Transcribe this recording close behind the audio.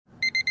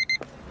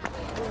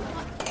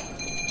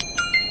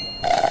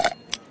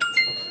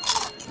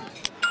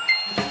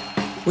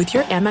With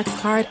your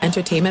Amex card,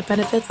 entertainment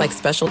benefits like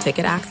special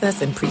ticket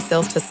access and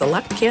pre-sales to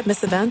select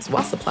can't-miss events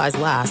while supplies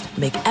last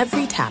make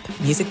every tap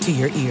music to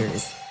your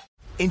ears.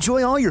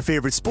 Enjoy all your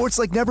favorite sports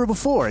like never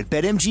before at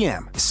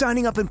BetMGM.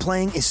 Signing up and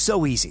playing is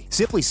so easy.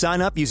 Simply sign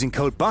up using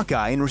code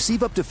Buckeye and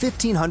receive up to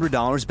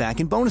 $1,500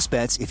 back in bonus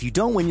bets if you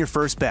don't win your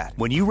first bet.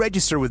 When you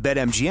register with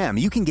BetMGM,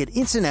 you can get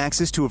instant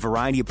access to a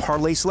variety of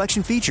parlay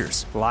selection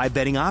features, live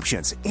betting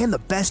options, and the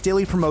best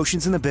daily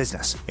promotions in the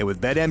business. And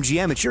with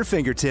BetMGM at your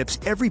fingertips,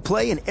 every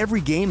play and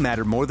every game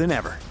matter more than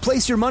ever.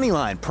 Place your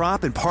moneyline,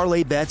 prop, and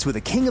parlay bets with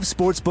the king of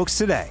sportsbooks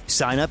today.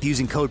 Sign up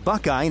using code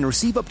Buckeye and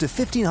receive up to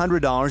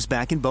 $1,500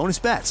 back in bonus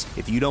bets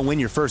if you don't win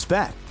your first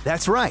bet.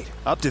 That's right,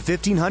 up to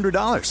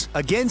 $1,500.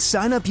 Again,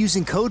 sign up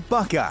using code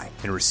Buckeye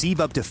and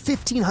receive up to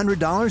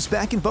 $1,500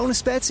 back in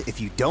bonus bets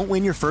if you don't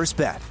win your first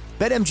bet.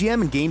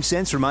 BetMGM and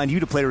GameSense remind you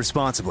to play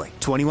responsibly.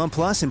 21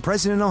 plus and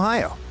present in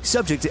Ohio.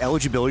 Subject to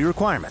eligibility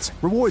requirements.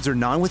 Rewards are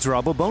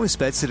non-withdrawable bonus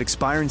bets that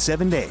expire in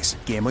 7 days.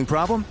 Gambling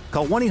problem?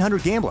 Call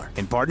 1-800-GAMBLER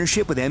in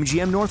partnership with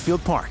MGM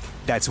Northfield Park.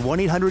 That's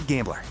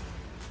 1-800-GAMBLER.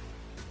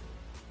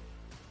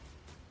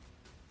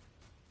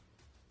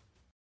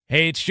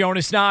 Hey, it's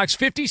Jonas Knox.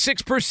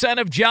 56%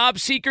 of job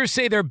seekers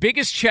say their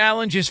biggest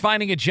challenge is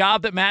finding a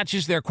job that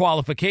matches their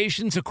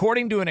qualifications,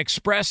 according to an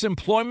Express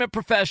Employment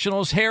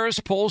Professionals Harris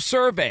Poll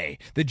survey.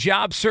 The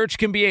job search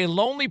can be a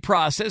lonely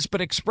process,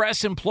 but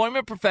Express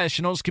Employment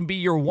Professionals can be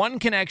your one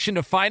connection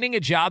to finding a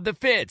job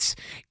that fits.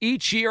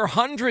 Each year,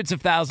 hundreds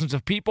of thousands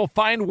of people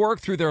find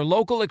work through their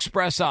local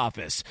Express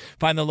office.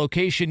 Find the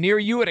location near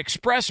you at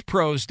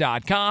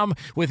expresspros.com.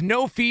 With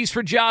no fees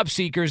for job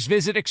seekers,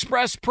 visit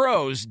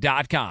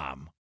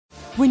expresspros.com.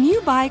 When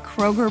you buy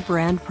Kroger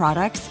brand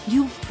products,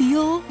 you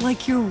feel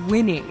like you're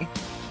winning.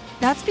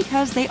 That's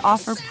because they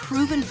offer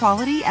proven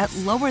quality at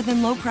lower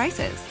than low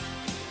prices.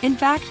 In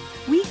fact,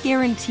 we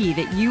guarantee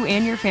that you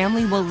and your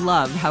family will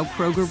love how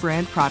Kroger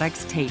brand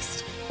products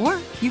taste, or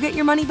you get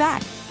your money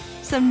back.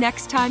 So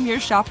next time you're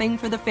shopping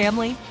for the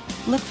family,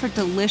 look for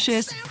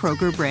delicious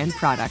Kroger brand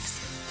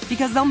products,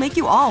 because they'll make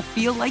you all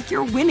feel like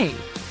you're winning.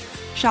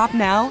 Shop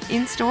now,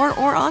 in-store,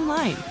 or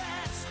online.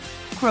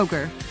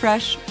 Kroger,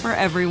 fresh for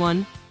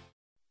everyone.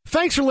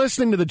 Thanks for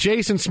listening to the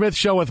Jason Smith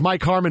Show with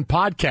Mike Harmon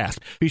podcast.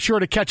 Be sure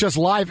to catch us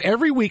live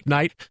every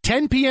weeknight,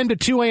 10 p.m. to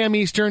 2 a.m.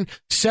 Eastern,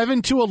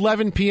 7 to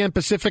 11 p.m.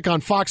 Pacific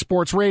on Fox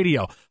Sports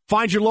Radio.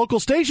 Find your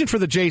local station for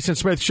the Jason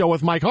Smith Show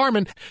with Mike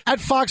Harmon at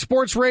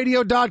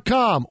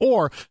foxsportsradio.com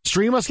or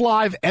stream us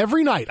live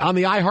every night on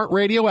the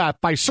iHeartRadio app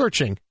by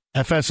searching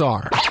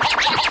FSR.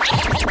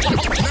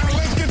 Now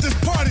let's get this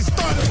party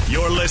started.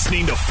 You're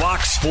listening to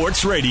Fox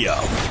Sports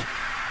Radio.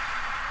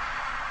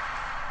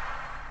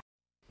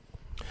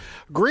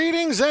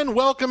 Greetings and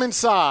welcome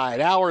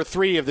inside Hour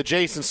 3 of the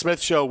Jason Smith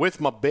Show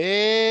with my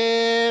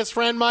best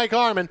friend Mike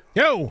Harmon.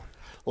 Yo!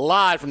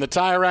 Live from the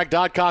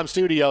TireRack.com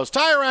studios.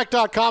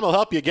 TireRack.com will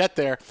help you get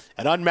there.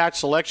 An unmatched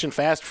selection,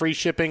 fast, free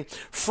shipping,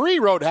 free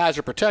road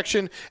hazard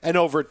protection, and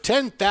over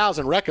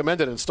 10,000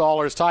 recommended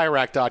installers.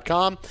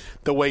 TireRack.com,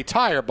 the way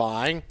tire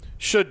buying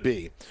should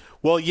be.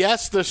 Well,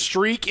 yes, the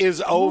streak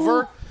is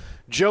over. Ooh.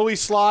 Joey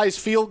Sly's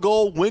field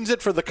goal wins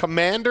it for the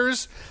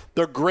Commanders.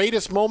 Their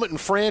greatest moment in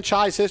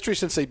franchise history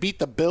since they beat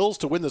the Bills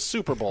to win the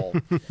Super Bowl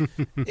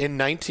in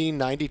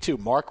 1992.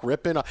 Mark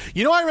Rypien.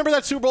 You know, I remember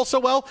that Super Bowl so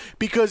well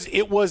because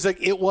it was a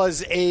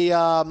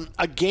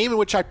game in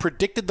which I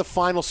predicted the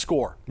final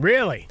score.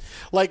 Really?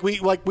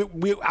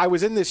 I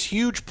was in this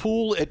huge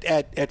pool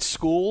at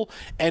school,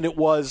 and it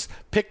was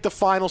pick the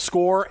final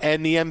score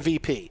and the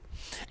MVP.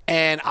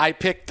 And I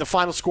picked the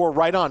final score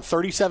right on,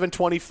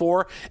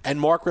 37-24,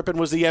 and Mark Rypien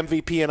was the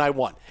MVP, and I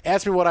won.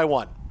 Ask me what I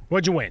won.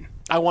 What'd you win?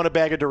 I won a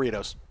bag of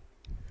Doritos.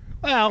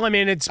 Well, I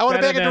mean, I want a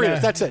bag of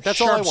Doritos. That's it.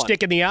 That's all I want.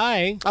 Stick in the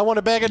eye. I want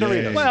a bag of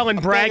Doritos. Well,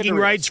 and bragging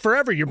rights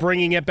forever. You're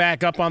bringing it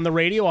back up on the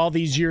radio all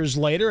these years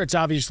later. It's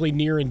obviously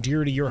near and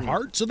dear to your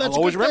heart, so that's I'll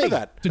always remember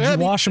that. Did you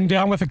wash them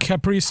down with a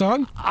Capri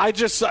Sun? I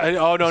just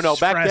oh no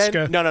back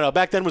then no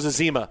back then was a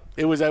Zima.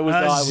 It was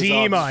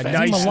Zima.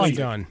 Nicely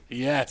done.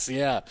 Yes,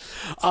 yeah.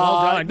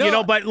 Well done.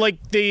 No. But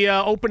like the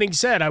opening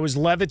said, I was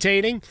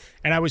levitating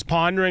and I was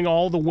pondering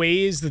all the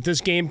ways that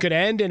this game could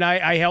end, and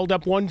I held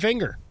up one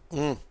finger.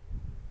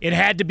 It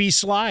had to be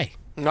Sly.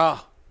 No,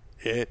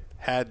 it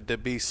had to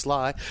be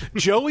Sly.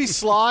 Joey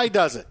Sly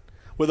does it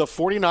with a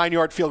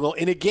 49-yard field goal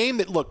in a game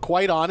that, look,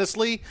 quite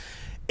honestly,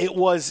 it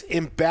was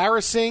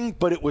embarrassing,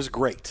 but it was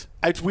great.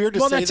 It's weird to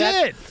say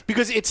that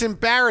because it's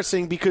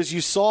embarrassing because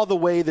you saw the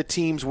way the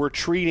teams were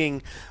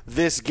treating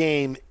this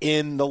game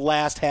in the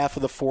last half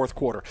of the fourth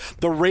quarter.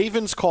 The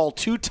Ravens called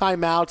 2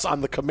 timeouts on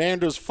the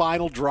Commanders'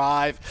 final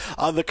drive.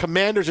 The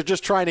Commanders are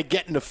just trying to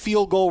get into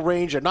field goal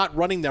range. They're not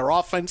running their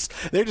offense.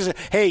 They're just,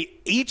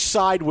 each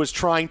side was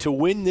trying to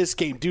win this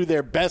game, do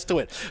their best to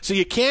win. So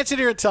you can't sit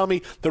here and tell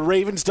me the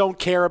Ravens don't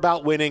care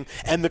about winning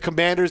and the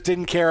Commanders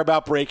didn't care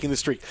about breaking the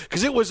streak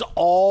because it was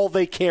all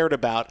they cared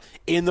about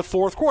in the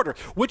fourth quarter,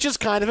 which is is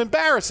kind of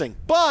embarrassing.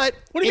 But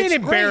what do you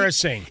mean great.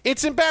 embarrassing?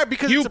 It's embarrassing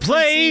because you it's a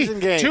play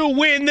preseason game. to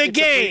win the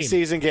game. It's a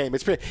preseason game.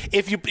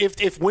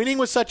 If winning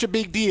was such a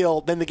big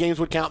deal, then the games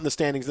would count in the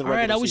standings in the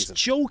regular season. All right, I was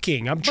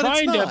joking. I'm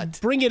trying to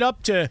bring it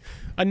up to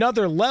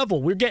another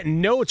level. We're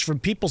getting notes from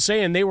people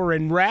saying they were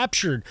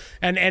enraptured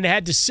and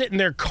had to sit in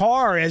their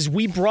car as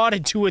we brought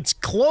it to its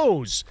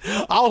close.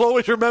 I'll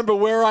always remember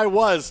where I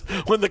was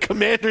when the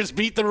Commanders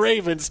beat the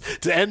Ravens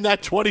to end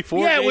that 24-game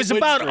Yeah, it was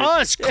about streak.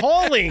 us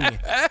calling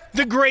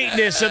the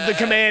greatness of the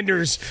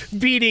Commanders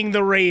beating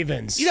the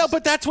Ravens.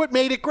 But that's what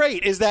made it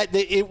great, is that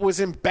it was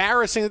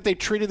embarrassing that they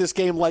treated this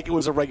game like it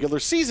was a regular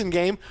season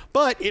game,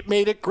 but it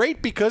made it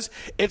great because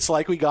it's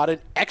like we got an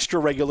extra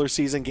regular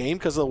season game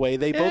because of the way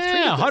they both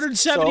treated us.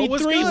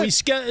 173, we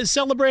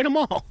celebrate them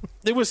all.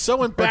 It was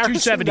so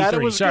embarrassing that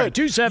it was good.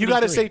 273. You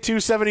got to say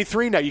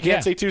 273 now. You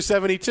can't say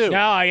 272. No,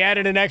 I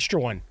added an extra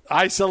one.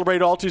 I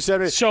celebrate all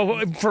 270.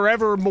 So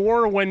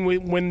forevermore,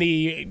 when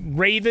the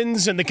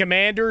Ravens and the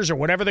Commanders, or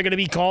whatever they're going to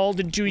be called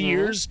in 2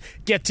 years,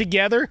 get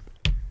together,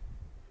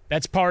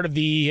 that's part of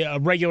the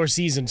regular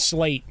season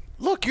slate.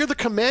 Look, you're the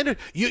Commander.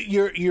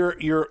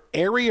 Your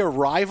area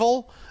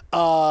rival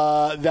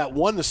that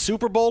won the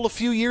Super Bowl a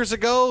few years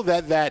ago,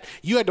 that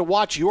you had to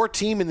watch your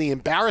team and the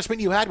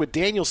embarrassment you had with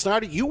Daniel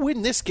Snyder. You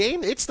win this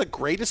game, it's the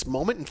greatest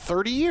moment in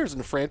 30 years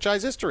in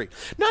franchise history.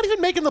 Not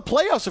even making the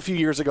playoffs a few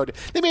years ago.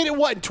 They made it,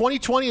 in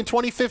 2020 and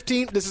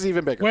 2015? This is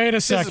even bigger. Wait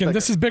a second.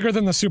 This is bigger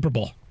than the Super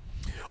Bowl.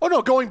 Oh,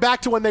 no, going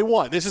back to when they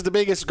won. This is the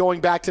biggest going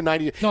back to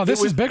 90. No,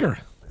 this is bigger.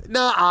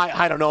 No,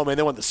 I don't know, man.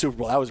 They won the Super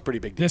Bowl. That was a pretty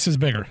big deal. This is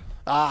bigger.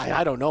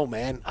 I don't know,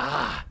 man.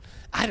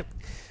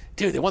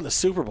 Dude, they won the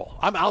Super Bowl.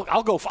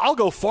 I'll go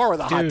far with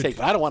a hot take,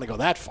 but I don't want to go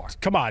that far.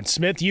 Come on,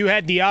 Smith. You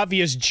had the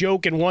obvious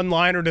joke and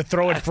one-liner to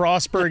throw at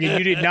Frostberg, and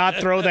you did not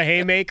throw the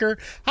haymaker.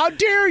 How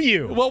dare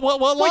you? What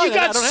line? Well, you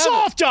got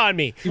soft on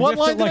me. You whipped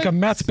it like a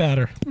Mets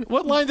batter.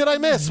 What line did I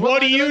miss?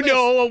 What do you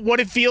know what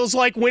it feels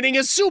like winning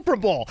a Super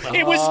Bowl?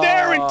 It was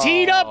there and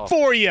teed up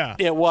for you.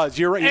 It was.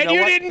 You're right. And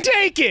you didn't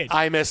take it.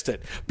 I missed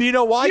it. But you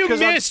know why? You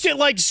missed it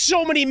like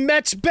so many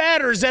Mets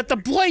batters at the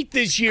plate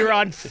this year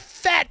on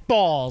fat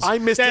balls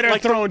that are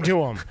thrown to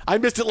them. I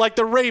missed it like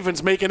the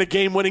Ravens making a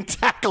game-winning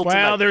tackle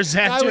tonight. Well, there's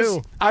that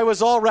too. I was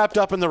all wrapped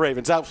up in the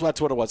Ravens. That's what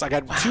it was. I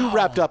got too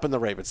wrapped up in the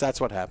Ravens. That's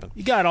what happened.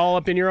 You got all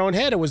up in your own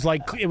head. It was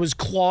like it was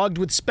clogged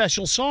with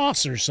special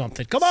sauce or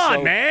something. Come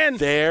on, man.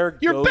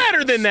 You're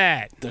better than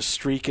that. The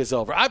streak is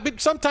over.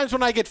 Sometimes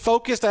when I get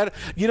focused,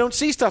 you don't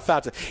see stuff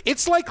out there.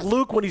 It's like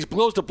Luke when he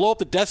goes to blow up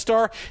the Death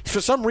Star. For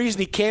some reason,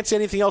 he can't see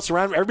anything else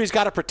around him. Everybody's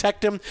got to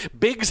protect him.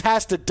 Biggs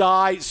has to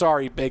die.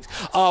 Sorry, Biggs.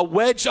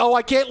 Wedge,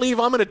 I can't leave.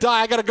 I'm going to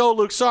die. I got to go,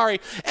 Luke. Sorry.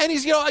 And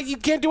he's, you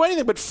can't do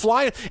anything but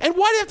fly. And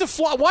why did he have to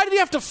fly? Why did he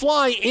have to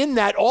fly in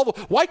that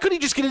why couldn't he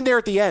just get in there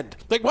at the end?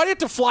 Like, why did he have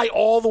to fly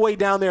all the way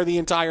down there the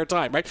entire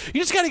time, right? You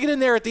just got to get in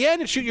there at the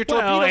end and shoot your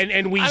torpedoes.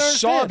 And we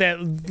saw that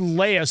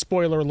Leia,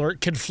 spoiler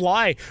alert, could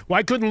fly.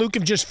 Why couldn't Luke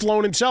have just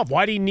flown himself?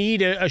 Why did he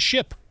need a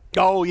ship?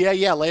 Oh, yeah.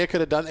 Leia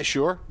could have done that.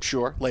 Sure.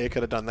 Leia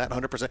could have done that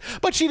 100%.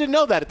 But she didn't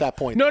know that at that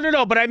point.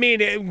 No. But I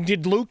mean,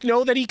 did Luke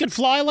know that he could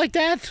fly like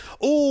that?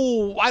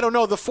 Oh, I don't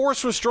know. The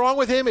Force was strong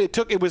with him.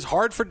 It was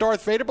hard for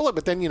Darth Vader,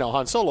 but then,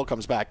 Han Solo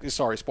comes back.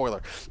 Sorry,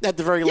 spoiler. At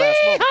the very last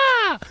moment.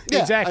 Yeah,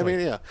 exactly. I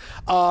mean, yeah.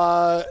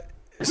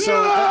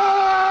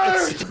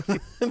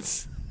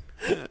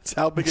 It's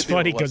how big it's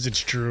funny because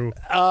it's true.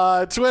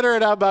 Twitter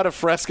at How About a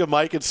Fresca,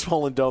 Mike and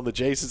Swollen Dome, the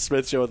Jason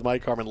Smith Show with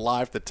Mike Harmon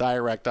live at the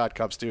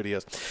TireRack.com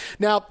studios.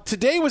 Now,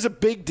 today was a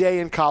big day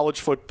in college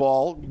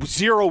football,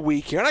 0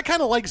 week here, and I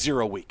kind of like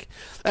 0 week.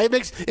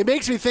 It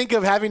makes me think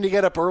of having to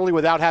get up early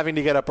without having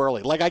to get up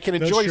early. Like I can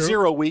enjoy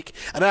 0 week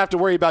and I don't have to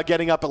worry about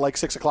getting up at like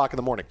 6 o'clock in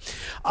the morning.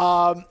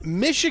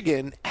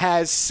 Michigan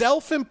has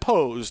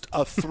self-imposed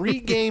a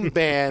 3-game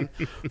ban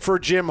for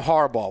Jim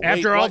Harbaugh.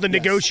 After all the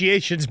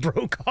negotiations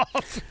broke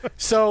off.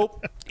 So,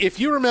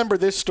 if you remember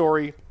this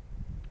story,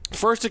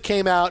 first it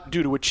came out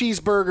due to a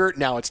cheeseburger.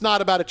 Now it's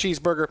not about a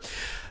cheeseburger.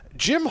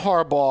 Jim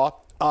Harbaugh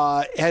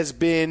has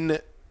been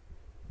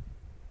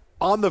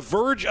on the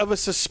verge of a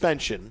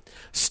suspension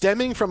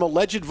stemming from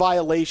alleged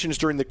violations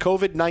during the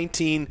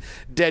COVID-19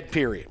 dead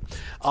period.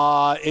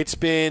 It's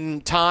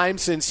been time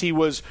since he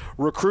was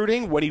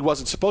recruiting when he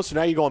wasn't supposed to.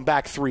 Now you're going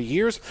back 3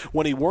 years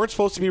when he weren't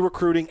supposed to be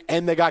recruiting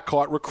and they got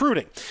caught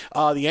recruiting.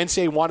 The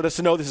NCAA wanted us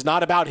to know this is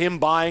not about him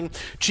buying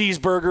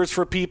cheeseburgers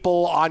for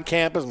people on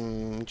campus,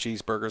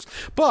 cheeseburgers,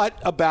 but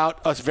about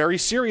a very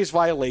serious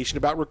violation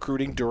about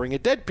recruiting during a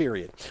dead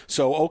period.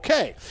 So,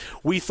 okay,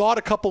 we thought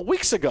a couple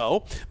weeks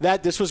ago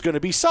that this was going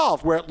to be solved,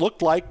 where it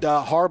looked like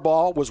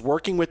Harbaugh was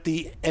working with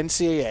the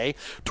NCAA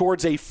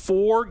towards a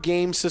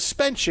 4-game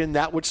suspension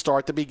that would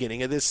start the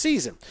beginning of this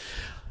season.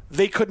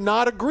 they could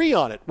not agree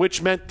on it,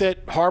 which meant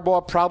that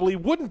Harbaugh probably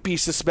wouldn't be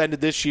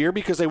suspended this year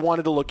because they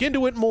wanted to look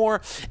into it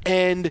more,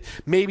 and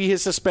maybe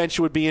his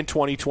suspension would be in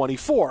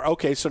 2024.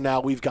 Okay, so now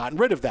we've gotten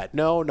rid of that.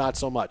 No, not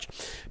so much.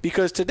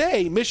 Because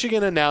today,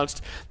 Michigan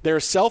announced they're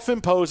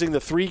self-imposing the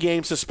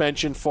 3-game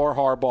suspension for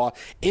Harbaugh,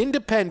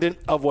 independent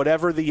of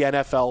whatever the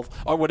NFL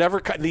or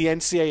whatever the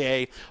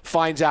NCAA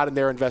finds out in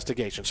their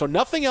investigation. So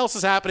nothing else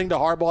is happening to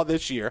Harbaugh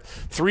this year.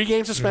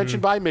 3-game suspension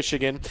by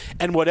Michigan,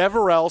 and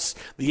whatever else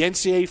the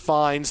NCAA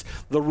finds,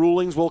 the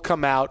rulings will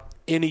come out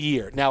in a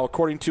year. Now,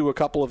 according to a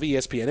couple of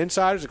ESPN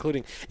insiders,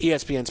 including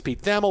ESPN's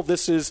Pete Thamel,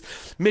 this is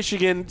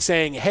Michigan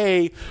saying,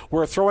 hey,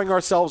 we're throwing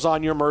ourselves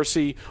on your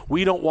mercy.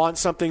 We don't want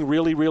something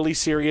really, really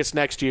serious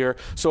next year.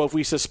 So if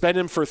we suspend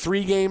him for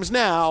 3 games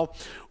now,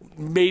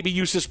 maybe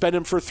you suspend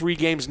him for 3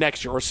 games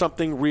next year or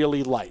something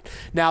really light.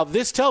 Now,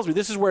 this tells me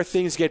this is where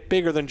things get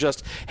bigger than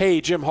just, hey,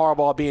 Jim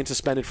Harbaugh being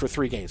suspended for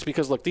 3 games.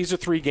 Because, look, these are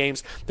 3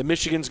 games that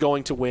Michigan's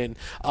going to win.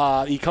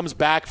 He comes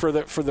back for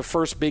the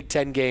first Big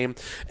Ten game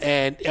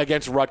and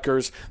against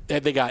Rutgers.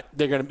 And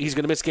he's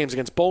going to miss games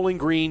against Bowling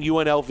Green,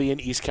 UNLV,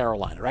 and East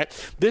Carolina,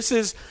 right? This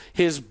is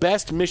his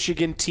best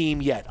Michigan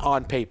team yet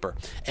on paper.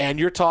 And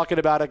you're talking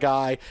about a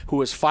guy who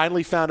has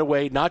finally found a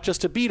way not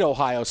just to beat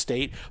Ohio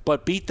State,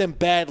 but beat them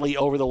badly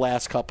over the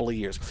last couple of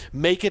years.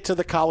 Make it to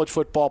the college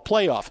football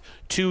playoff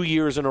 2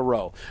 years in a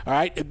row. All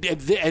right?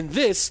 And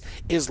this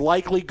is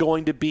likely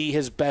going to be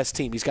his best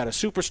team. He's got a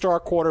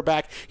superstar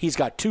quarterback. He's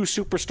got 2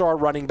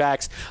 superstar running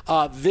backs.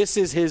 This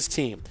is his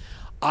team.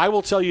 I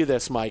will tell you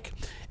this, Mike.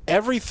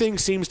 Everything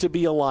seems to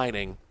be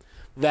aligning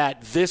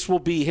that this will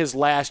be his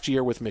last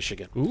year with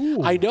Michigan.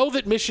 Ooh. I know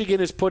that Michigan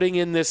is putting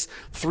in this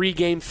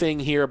 3-game thing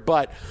here,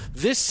 but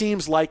this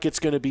seems like it's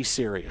going to be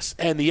serious.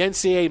 And the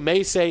NCAA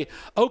may say,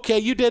 okay,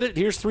 you did it.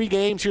 Here's 3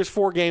 games. Here's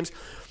 4 games.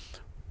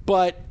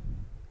 But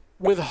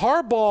with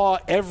Harbaugh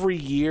every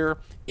year,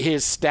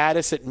 his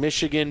status at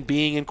Michigan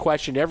being in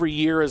question every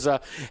year is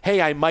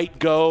hey, I might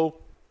go.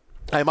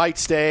 I might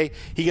stay.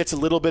 He gets a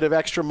little bit of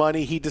extra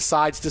money. He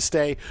decides to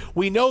stay.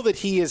 We know that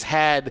he has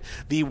had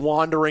the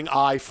wandering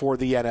eye for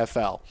the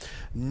NFL.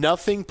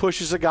 Nothing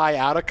pushes a guy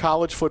out of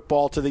college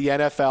football to the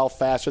NFL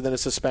faster than a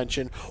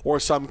suspension or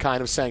some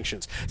kind of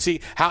sanctions.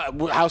 See,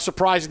 how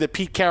surprising that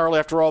Pete Carroll,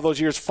 after all those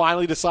years,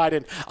 finally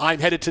decided, I'm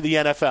headed to the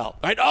NFL.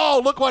 Right?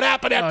 Oh, look what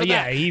happened after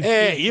that.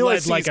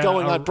 USC's like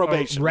going on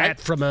probation. A rat right?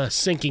 from a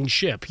sinking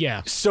ship,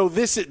 yeah. So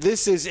this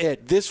is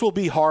it. This will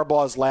be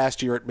Harbaugh's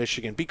last year at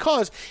Michigan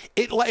because,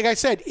 like I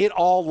said, it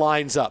all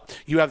lines up.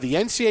 You have the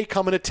NCAA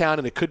coming to town,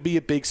 and it could be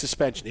a big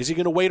suspension. Is he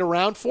going to wait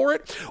around for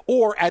it?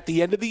 Or at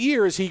the end of the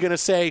year, is he going to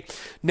say,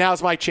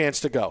 now's my chance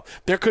to go?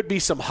 There could be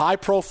some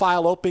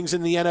high-profile openings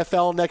in the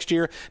NFL next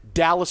year.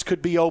 Dallas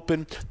could be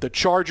open. The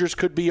Chargers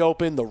could be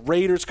open. The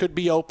Raiders could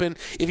be open.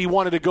 If he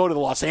wanted to go to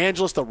Los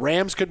Angeles, the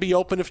Rams could be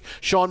open if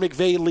Sean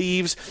McVay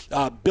leaves.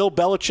 Bill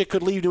Belichick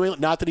could leave New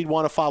England. Not that he'd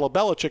want to follow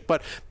Belichick,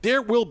 but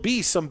there will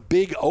be some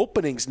big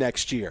openings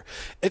next year.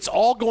 It's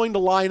all going to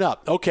line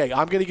up. Okay,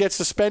 I'm going to get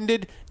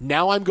suspended.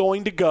 Now I'm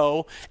going to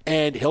go,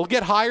 and he'll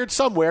get hired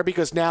somewhere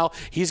because now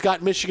he's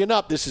got Michigan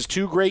up. This is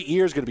 2 great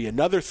years. Going to be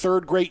another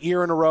 3rd great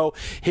year in a row.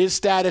 His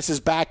status is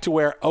back to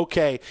where,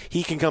 okay,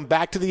 he can come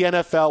back to the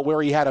NFL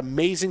where he had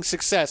amazing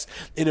success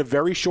in a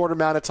very short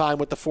amount of time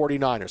with the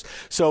 49ers.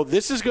 So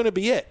this is going to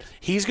be it.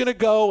 He's going to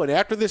go, and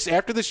after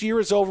this year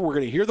is over, we're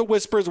going to hear the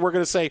whispers. We're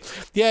going to say,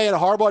 yeah,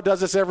 Harbaugh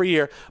does this every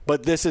year,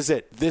 but this is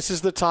it. This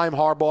is the time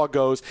Harbaugh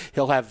goes.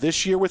 He'll have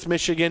this year with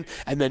Michigan,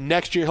 and then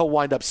next year he'll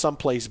wind up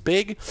someplace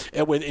big,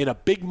 in a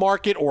big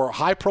market or a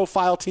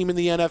high-profile team in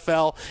the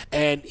NFL,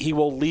 and he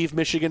will leave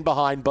Michigan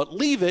behind, but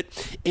leave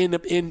it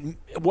in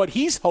what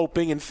he's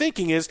hoping and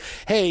thinking is,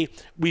 hey,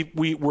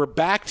 we're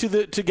back to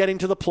getting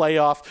to the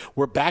playoff.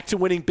 We're back to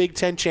winning Big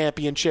Ten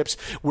championships.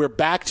 We're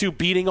back to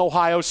beating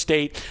Ohio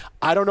State.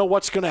 I don't know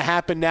what's going to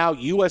happen now.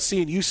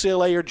 USC and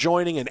UCLA are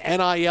joining, and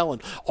NIL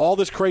and all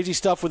this crazy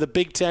stuff with the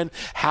Big Ten.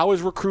 How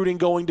is recruiting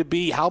going to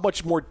be? How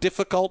much more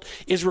difficult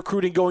is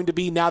recruiting going to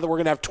be now that we're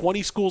going to have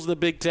 20 schools in the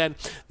Big Ten?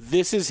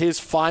 This is his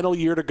final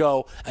year to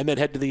go, and then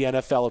head to the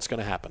NFL. It's going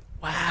to happen.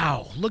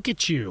 Wow, look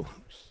at you.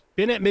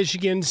 Been at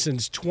Michigan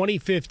since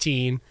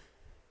 2015.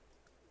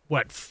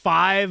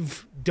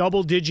 5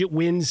 double-digit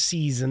win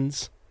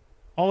seasons,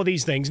 all of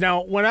these things.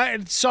 Now, when I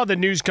saw the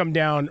news come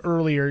down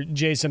earlier,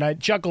 Jason, I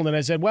chuckled and I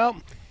said, well,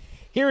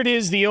 here it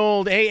is, the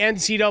old, hey,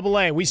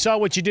 NCAA, we saw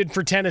what you did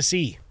for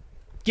Tennessee.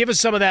 Give us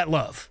some of that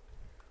love,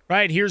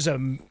 right? Here's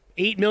a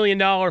 $8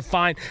 million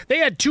fine. They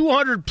had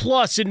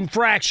 200-plus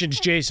infractions,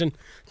 Jason.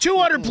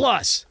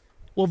 200-plus.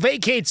 Well,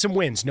 vacate some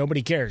wins.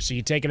 Nobody cares. So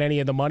you taking any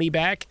of the money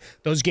back?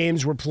 Those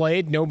games were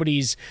played.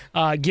 Nobody's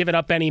given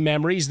up any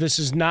memories. This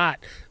is not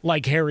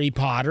like Harry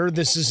Potter.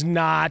 This is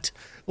not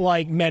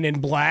like Men in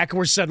Black,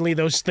 where suddenly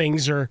those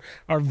things are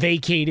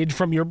vacated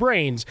from your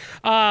brains.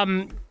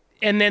 And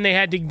then they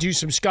had to do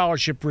some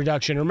scholarship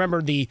reduction.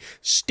 Remember, the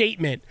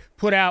statement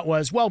put out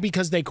was, well,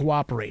 because they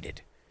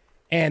cooperated.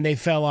 And they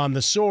fell on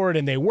the sword,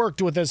 and they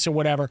worked with us or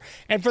whatever.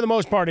 And for the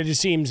most part, it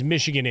just seems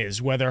Michigan is,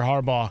 whether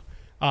Harbaugh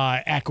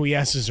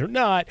acquiesces or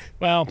not,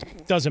 well,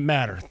 doesn't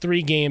matter.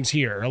 3 games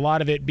here. A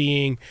lot of it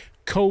being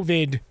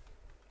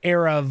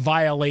COVID-era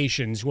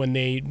violations when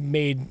they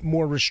made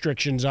more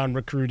restrictions on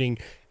recruiting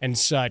and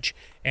such.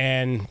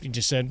 And he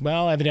just said,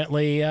 well,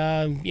 evidently,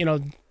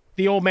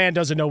 the old man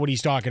doesn't know what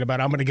he's talking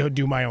about. I'm going to go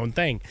do my own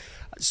thing.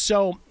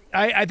 So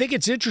I think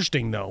it's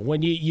interesting, though,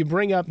 when you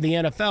bring up the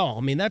NFL.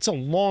 I mean, that's a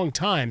long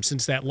time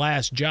since that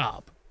last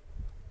job.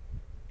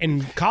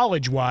 And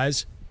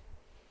college-wise,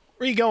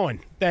 where are you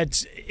going?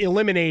 That's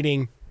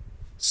eliminating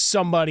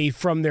somebody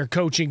from their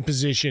coaching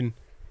position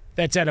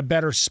that's at a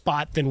better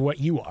spot than what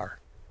you are.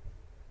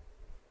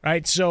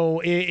 Right?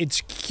 So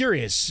it's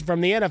curious.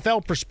 From the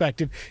NFL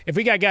perspective, if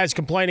we got guys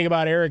complaining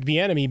about Eric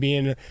Bieniemy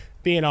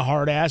being a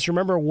hard ass,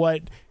 remember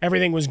what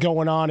everything was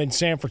going on in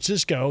San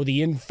Francisco,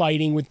 the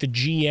infighting with the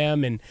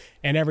GM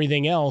and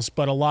everything else,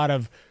 but a lot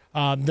of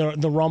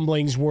the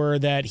rumblings were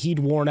that he'd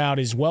worn out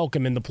his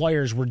welcome and the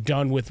players were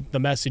done with the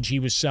message he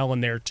was selling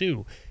there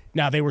too.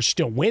 Now, they were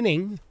still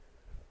winning,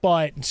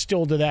 but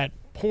still to that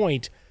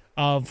point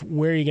of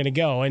where you're going to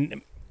go.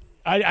 And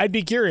I'd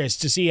be curious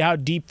to see how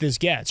deep this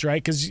gets,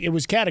 right? Because it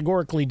was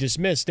categorically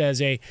dismissed as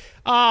he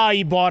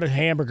bought a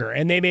hamburger.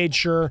 And they made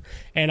sure,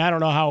 and I don't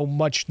know how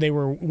much they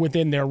were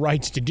within their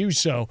rights to do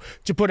so,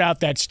 to put out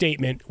that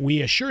statement,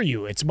 we assure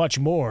you it's much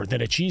more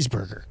than a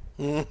cheeseburger.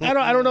 I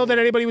don't know that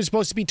anybody was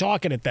supposed to be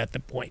talking at that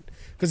point,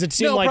 because it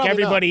seemed like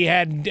everybody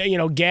had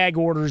gag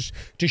orders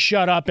to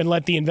shut up and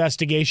let the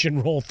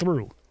investigation roll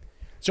through.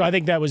 So I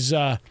think that was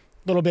a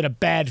little bit of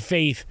bad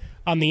faith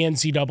on the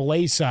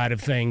NCAA side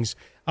of things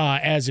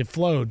as it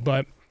flowed.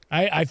 But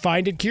I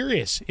find it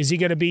curious. Is he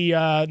going to be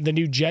the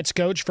new Jets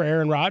coach for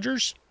Aaron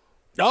Rodgers?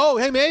 Oh,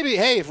 hey, maybe.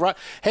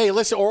 Hey,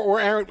 listen, or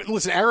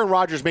Aaron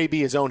Rodgers may be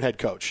his own head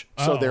coach.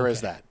 So there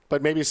is that.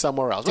 But maybe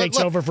somewhere else. Takes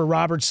over for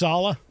Robert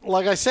Saleh?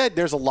 Like I said,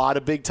 there's a lot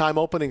of big-time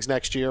openings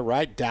next year,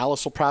 right?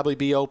 Dallas will probably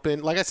be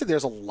open. Like I said,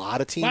 there's a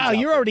lot of teams out there. Wow,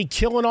 you're already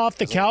killing off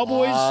the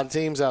Cowboys? A lot of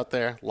teams out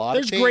there.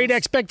 There's great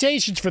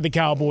expectations for the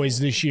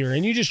Cowboys this year,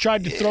 and you just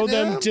tried to throw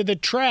them to the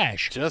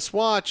trash. Just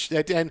watch.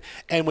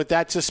 And with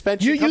that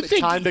suspension,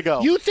 time to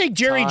go. You think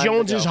Jerry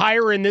Jones is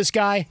hiring this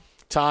guy?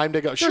 Time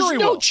to go. There's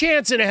no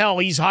chance in hell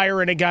he's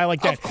hiring a guy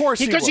like that. Of course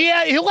because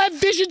he'll have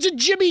visions of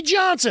Jimmy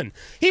Johnson.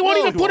 He won't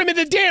even put him in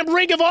the damn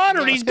Ring of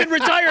Honor, and he's been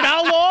retired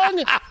how long?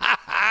 He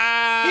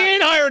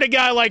ain't hired a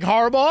guy like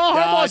Harbaugh.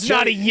 Harbaugh's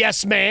not a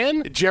yes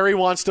man. Jerry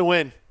wants to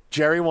win.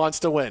 Jerry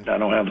wants to win. I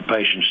don't have the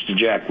patience to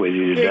jack with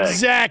you today.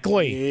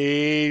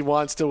 Exactly. He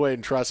wants to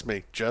win. Trust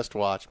me. Just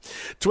watch.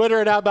 Twitter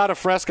and How About a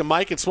Fresca.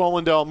 Mike at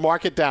Swollen Dome.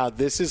 Mark it down.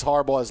 This is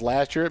Harbaugh's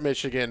last year at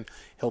Michigan.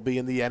 He'll be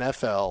in the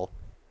NFL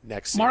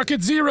next season.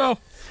 Market 0.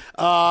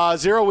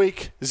 0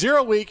 week.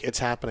 It's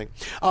happening.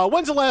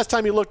 When's the last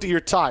time you looked at your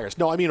tires?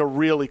 No, I mean a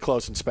really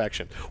close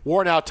inspection.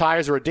 Worn out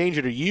tires are a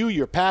danger to you,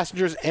 your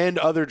passengers, and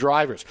other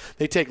drivers.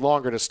 They take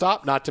longer to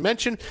stop, not to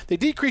mention they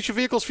decrease your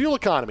vehicle's fuel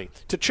economy.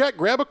 To check,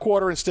 grab a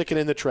quarter and stick it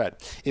in the tread.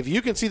 If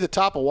you can see the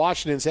top of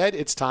Washington's head,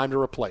 it's time to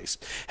replace.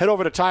 Head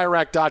over to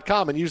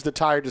TireRack.com and use the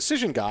Tire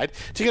Decision Guide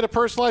to get a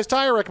personalized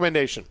tire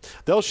recommendation.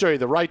 They'll show you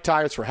the right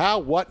tires for how,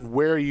 what, and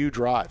where you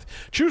drive.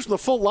 Choose from the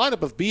full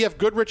lineup of BF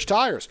Goodrich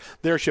tires.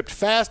 They're shipped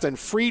fast and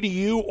free to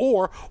you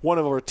or one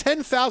of over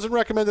 10,000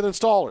 recommended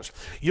installers.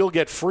 You'll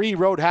get free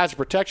road hazard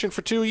protection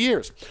for 2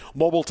 years.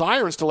 Mobile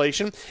tire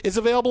installation is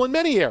available in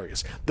many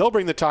areas. They'll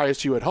bring the tires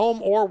to you at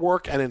home or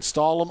work and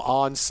install them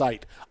on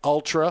site.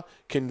 Ultra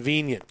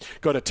convenient.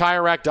 Go to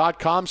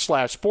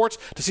TireRack.com/sports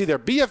to see their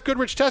BF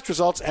Goodrich test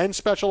results and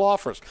special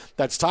offers.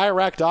 That's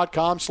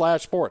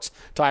TireRack.com/sports.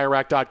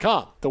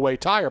 TireRack.com, the way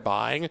tire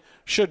buying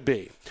should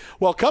be.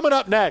 Well, coming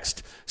up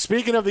next,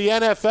 speaking of the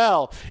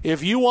NFL,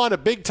 if you want a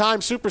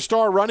big-time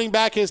superstar running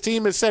back, his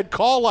team has said,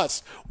 call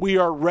us. We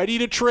are ready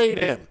to trade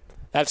him.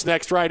 That's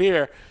next right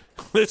here.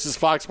 This is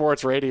Fox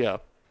Sports Radio.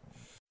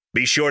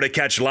 Be sure to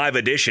catch live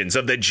editions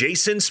of The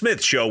Jason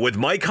Smith Show with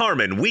Mike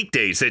Harmon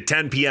weekdays at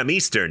 10 p.m.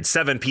 Eastern,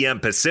 7 p.m.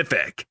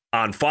 Pacific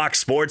on Fox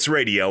Sports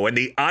Radio and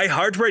the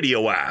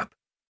iHeartRadio app.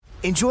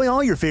 Enjoy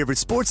all your favorite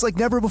sports like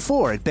never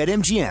before at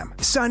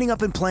BetMGM. Signing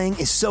up and playing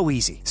is so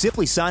easy.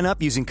 Simply sign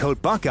up using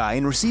code Buckeye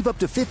and receive up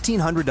to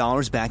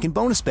 $1,500 back in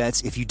bonus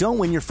bets if you don't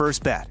win your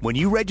first bet. When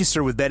you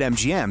register with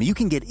BetMGM, you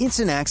can get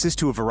instant access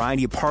to a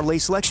variety of parlay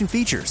selection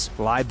features,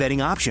 live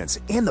betting options,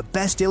 and the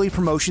best daily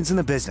promotions in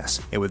the business.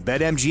 And with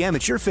BetMGM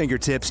at your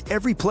fingertips,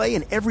 every play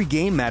and every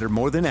game matter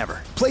more than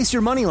ever. Place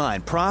your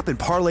moneyline, prop, and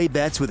parlay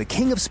bets with the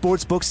king of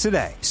sportsbooks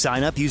today.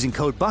 Sign up using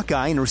code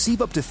Buckeye and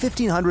receive up to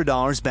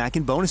 $1,500 back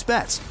in bonus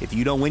bets if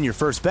you don't win your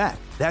first bet.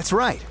 That's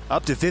right,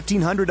 up to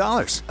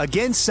 $1,500.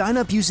 Again, sign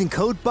up using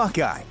code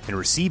Buckeye and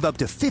receive up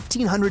to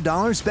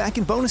 $1,500 back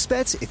in bonus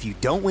bets if you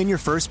don't win your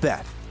first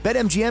bet.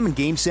 BetMGM and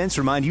GameSense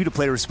remind you to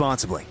play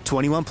responsibly.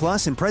 21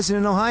 plus and present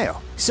in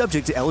Ohio.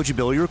 Subject to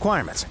eligibility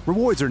requirements.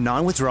 Rewards are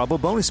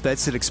non-withdrawable bonus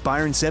bets that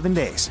expire in 7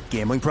 days.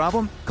 Gambling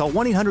problem? Call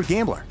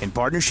 1-800-GAMBLER in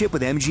partnership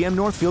with MGM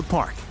Northfield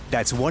Park.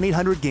 That's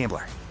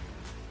 1-800-GAMBLER.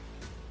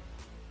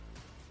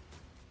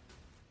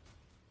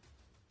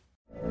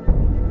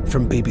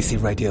 From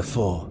BBC Radio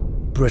 4,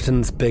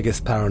 Britain's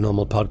biggest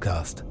paranormal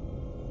podcast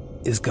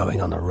is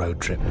going on a road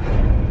trip.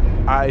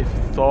 I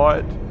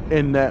thought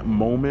in that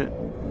moment,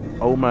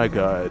 oh my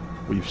God,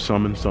 we've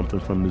summoned something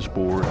from this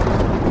board.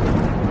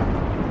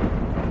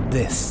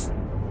 This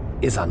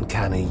is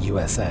Uncanny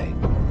USA.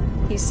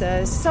 He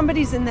says,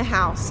 somebody's in the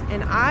house,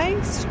 and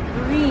I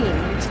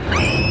screamed.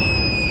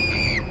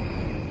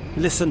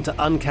 Listen to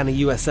Uncanny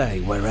USA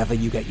wherever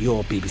you get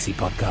your BBC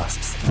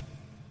podcasts,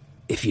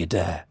 if you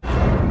dare.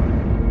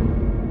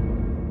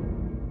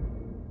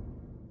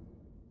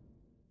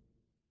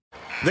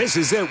 This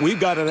is it. We've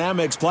got an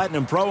Amex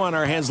Platinum Pro on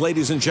our hands,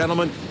 ladies and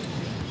gentlemen.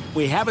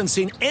 We haven't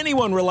seen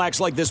anyone relax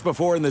like this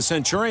before in the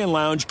Centurion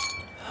Lounge.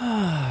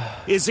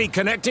 Is he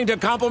connecting to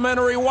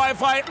complimentary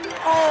Wi-Fi?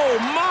 Oh,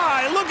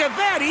 my! Look at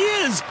that! He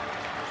is!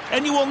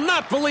 And you will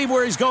not believe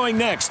where he's going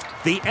next.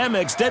 The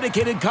Amex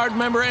dedicated card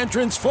member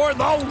entrance for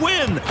the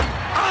win!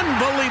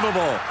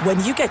 Unbelievable!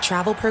 When you get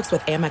travel perks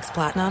with Amex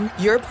Platinum,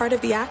 you're part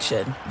of the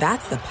action.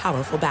 That's the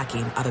powerful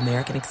backing of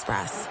American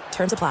Express.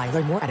 Terms apply.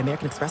 Learn more at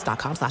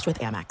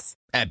americanexpress.com/withAmex.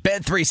 At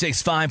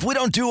Bet365, we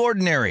don't do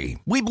ordinary.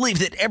 We believe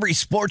that every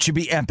sport should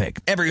be epic.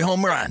 Every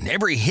home run,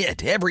 every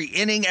hit, every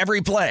inning, every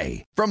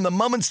play. From the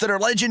moments that are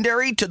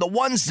legendary to the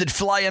ones that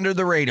fly under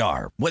the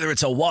radar. Whether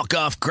it's a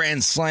walk-off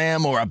grand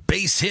slam or a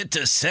base hit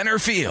to center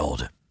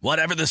field.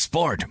 Whatever the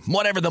sport,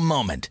 whatever the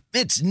moment,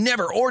 it's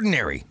never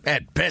ordinary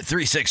at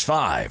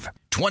Bet365.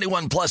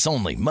 21 plus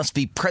only. Must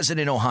be present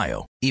in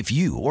Ohio. If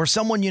you or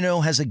someone you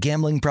know has a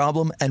gambling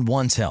problem and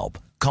wants help,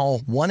 call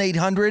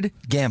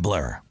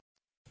 1-800-GAMBLER.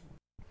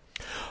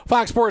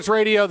 Fox Sports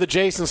Radio, the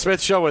Jason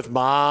Smith Show with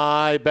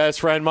my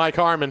best friend, Mike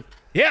Harmon.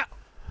 Yeah.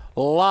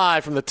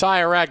 Live from the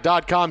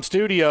TireRack.com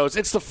studios.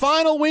 It's the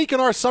final week in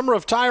our Summer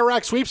of Tire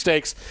Rack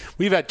sweepstakes.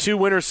 We've had 2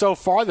 winners so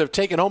far that have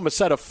taken home a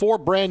set of 4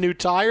 brand new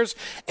tires.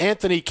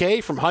 Anthony K.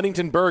 from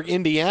Huntingtonburg,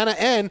 Indiana,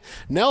 and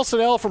Nelson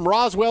L. from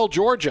Roswell,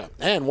 Georgia.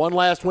 And one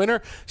last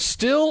winner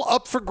still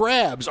up for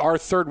grabs. Our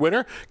third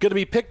winner going to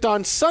be picked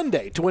on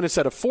Sunday to win a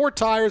set of 4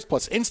 tires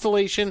plus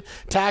installation,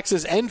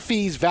 taxes, and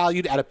fees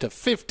valued at up to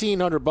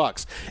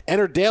 $1,500.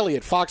 Enter daily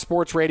at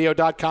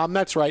foxsportsradio.com.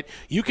 That's right.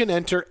 You can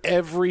enter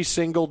every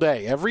single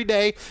day. Every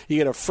day, you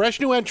get a fresh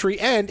new entry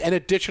and an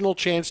additional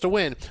chance to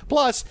win.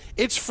 Plus,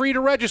 it's free to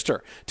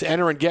register. To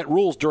enter and get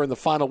rules during the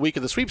final week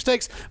of the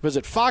sweepstakes,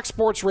 visit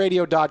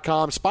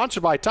foxsportsradio.com,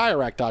 sponsored by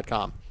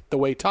TireRack.com, the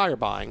way tire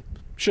buying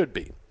should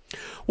be.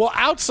 Well,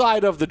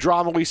 outside of the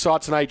drama we saw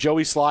tonight,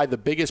 Joey Slye, the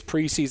biggest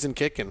preseason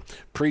kick in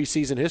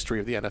preseason history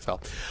of the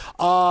NFL,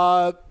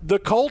 the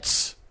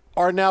Colts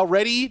are now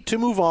ready to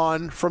move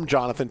on from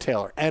Jonathan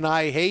Taylor. And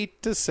I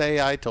hate to say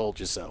I told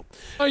you so.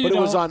 Oh, you but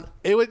don't?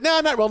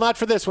 not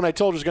for this when I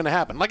told you it was going to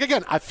happen. Like,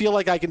 again, I feel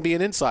like I can be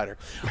an insider.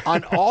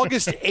 On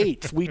August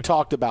 8th, we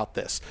talked about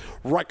this.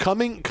 Right,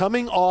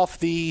 coming off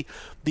the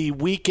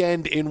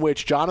weekend in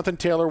which Jonathan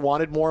Taylor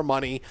wanted more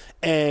money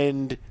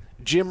and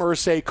Jim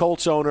Irsay,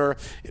 Colts owner,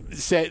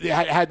 said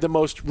had the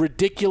most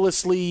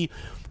ridiculously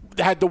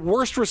had the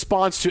worst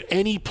response to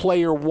any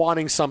player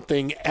wanting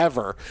something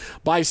ever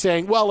by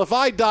saying, well, if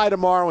I die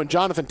tomorrow and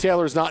Jonathan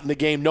Taylor's not in the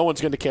game, no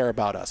one's going to care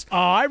about us. Oh,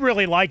 I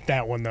really like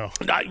that one, though.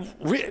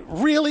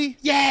 Really?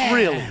 Yeah.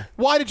 Really?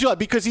 Why did you like?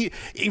 Because he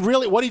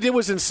really, what he did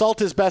was insult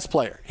his best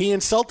player. He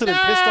insulted and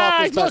pissed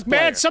off his best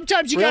player. Man,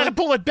 sometimes you got to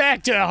pull it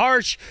back to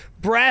harsh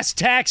brass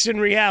tacks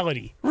and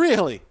reality.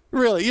 Really?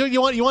 Really?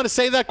 You want to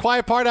say that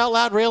quiet part out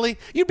loud, really?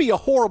 You'd be a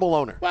horrible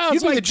owner. Well,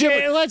 it's like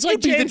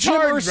James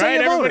Harden, right?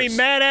 Everybody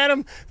mad at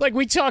him, like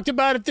we talked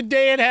about it the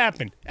day it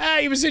happened.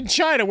 He was in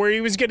China where he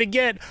was going to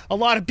get a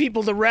lot of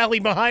people to rally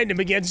behind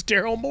him against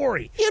Daryl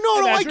Morey.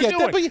 I get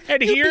that. But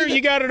and here you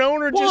got an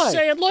owner just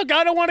saying, look,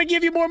 I don't want to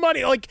give you more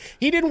money. Like,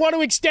 he didn't want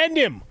to extend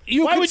him.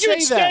 Why would you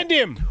extend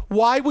him?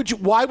 Why would you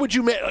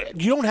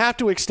you don't have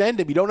to extend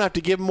him. You don't have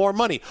to give him more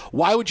money.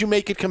 Why would you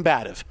make it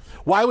combative?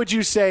 Why would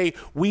you say,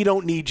 we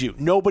don't need you?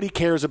 Nobody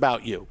cares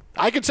about you.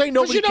 I could say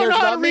nobody cares about me. You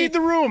don't know how to read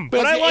the room,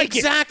 but I like it.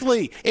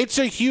 Exactly. It's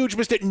a huge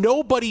mistake.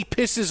 Nobody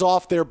pisses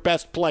off their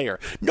best player.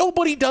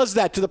 Nobody does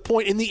that to the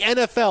point in the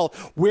NFL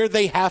where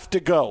they have to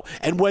go.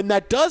 And when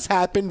that does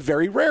happen,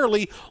 very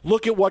rarely,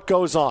 look at what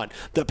goes on.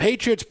 The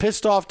Patriots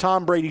pissed off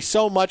Tom Brady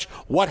so much.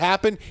 What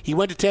happened? He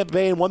went to Tampa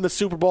Bay and won the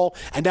Super Bowl,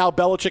 and now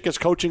Belichick is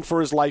coaching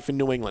for his life in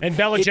New England. And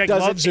Belichick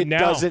loves him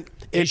now.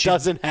 It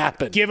doesn't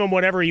happen. Give him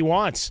whatever he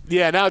wants.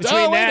 Yeah, now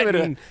between that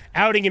and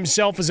outing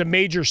himself as a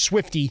major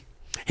Swiftie.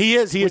 He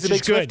is a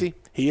big Swiftie.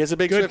 He is a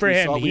big Swiftie. Good for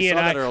him. We saw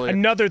that earlier.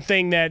 Another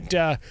thing that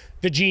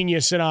the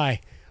genius and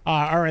I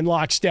are in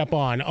lockstep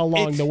on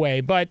along the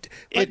way. But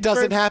it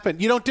doesn't happen.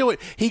 You don't do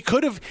it. He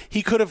could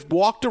have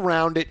walked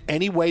around it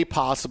any way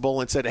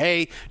possible and said,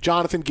 hey,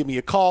 Jonathan, give me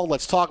a call.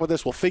 Let's talk about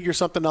this. We'll figure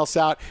something else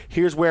out.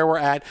 Here's where we're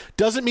at.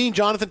 Doesn't mean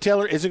Jonathan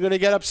Taylor isn't going to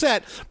get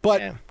upset, but...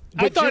 Yeah.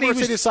 But Jim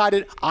Irsay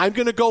decided, I'm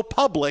going to go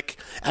public,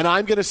 and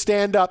I'm going to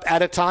stand up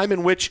at a time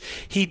in which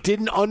he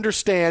didn't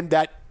understand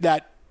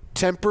that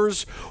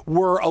tempers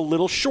were a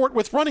little short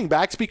with running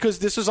backs because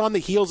this is on the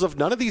heels of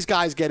none of these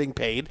guys getting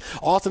paid.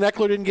 Austin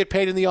Eckler didn't get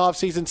paid in the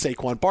offseason.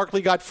 Saquon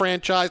Barkley got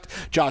franchised.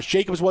 Josh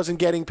Jacobs wasn't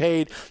getting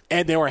paid.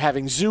 And they were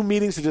having Zoom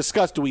meetings to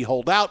discuss, do we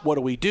hold out? What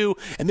do we do?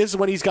 And this is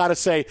when he's got to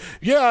say,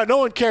 yeah, no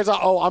one cares.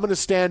 Oh, I'm going to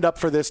stand up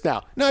for this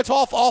now. No, it's an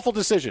awful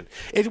decision.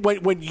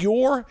 When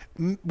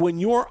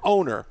your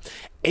owner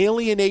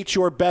alienates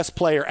your best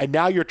player and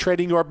now you're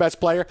trading your best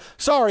player,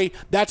 sorry,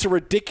 that's a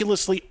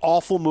ridiculously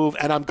awful move.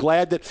 And I'm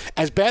glad that,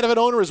 as bad of an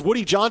owner as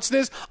Woody Johnson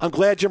is, I'm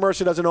glad Jim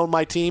Irsay doesn't own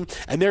my team.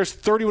 And there's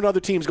 31 other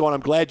teams going,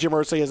 I'm glad Jim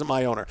Irsay isn't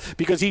my owner,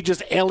 because he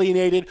just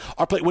alienated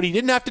our play when he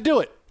didn't have to do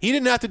it. He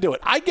didn't have to do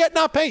it. I get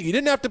not paid. You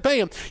didn't have to pay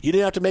him. You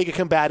didn't have to make it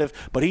combative.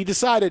 But he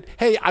decided,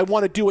 hey, I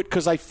want to do it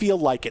because I feel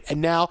like it.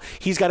 And now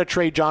he's got to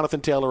trade Jonathan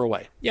Taylor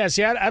away. Yeah,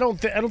 see, I don't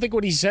think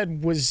what he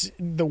said was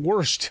the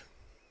worst.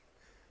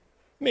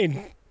 I mean,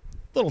 a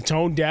little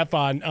tone deaf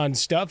on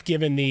stuff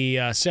given the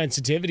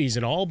sensitivities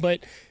and all.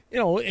 But,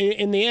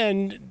 in the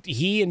end,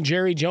 he and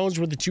Jerry Jones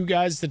were the two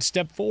guys that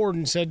stepped forward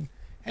and said,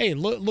 hey,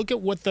 look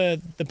at what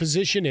the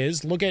position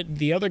is. Look at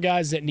the other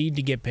guys that need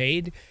to get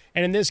paid.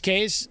 And in this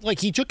case,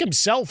 he took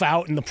himself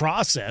out in the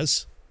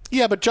process.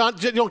 Yeah, but John,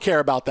 you don't care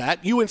about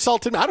that. You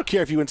insulted me. I don't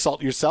care if you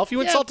insult yourself.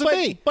 You insulted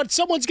me. But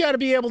someone's got to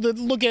be able to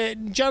look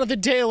at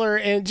Jonathan Taylor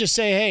and just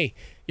say, hey,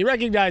 you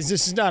recognize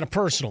this is not a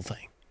personal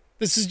thing.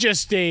 This is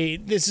just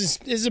this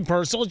isn't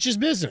personal. It's just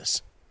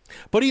business.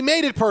 But he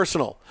made it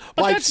personal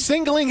by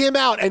singling him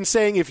out and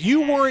saying, if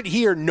you weren't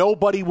here,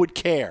 nobody would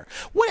care.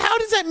 How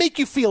does that make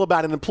you feel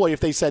about an employee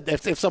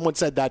if someone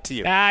said that to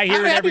you? I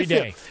hear it every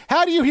day.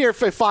 How do you hear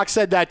if Fox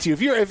said that to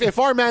you? If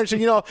our manager,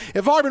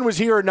 if Arvin was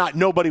here or not,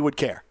 nobody would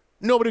care.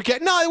 Nobody would care.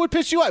 No, it would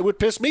piss you off. It would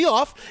piss me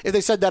off if they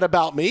said that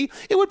about me.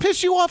 It would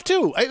piss you off,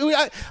 too. I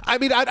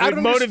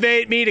don't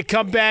motivate me to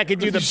come back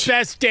and do the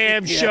best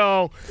damn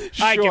show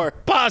I can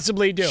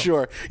possibly do.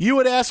 Sure. You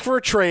would ask for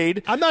a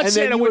trade. I'm not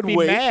saying I would be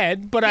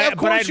mad, but I'd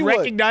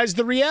recognize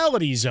the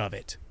realities of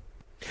it.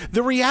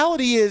 The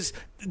reality is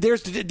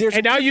there's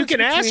and now you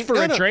can ask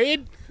for a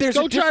trade.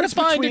 Don't try to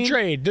find a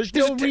trade. There's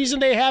no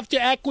reason they have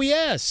to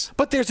acquiesce.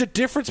 But there's a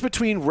difference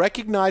between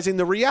recognizing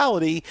the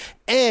reality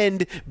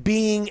and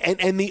being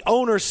and the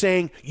owner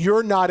saying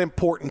you're not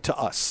important to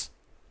us.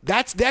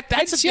 That's a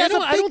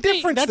big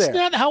difference. That's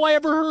not how I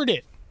ever heard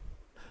it.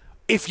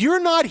 If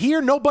you're not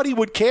here, nobody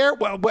would care.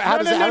 Well,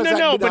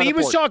 no. But he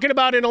was talking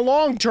about in a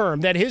long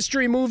term that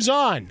history moves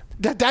on.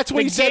 That's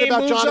what he said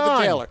about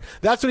Jonathan Taylor.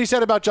 That's what he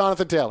said about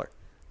Jonathan Taylor.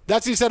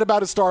 That's what he said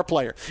about a star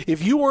player.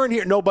 If you weren't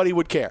here, nobody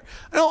would care.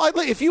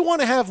 If you want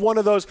to have one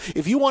of those,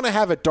 if you want to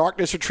have a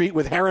darkness retreat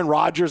with Aaron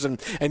Rodgers and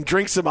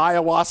drink some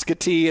ayahuasca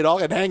tea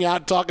and hang out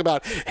and talk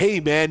about,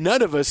 hey, man,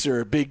 none of us are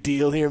a big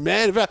deal here,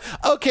 man.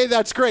 Okay,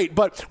 that's great.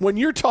 But when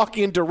you're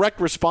talking in direct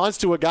response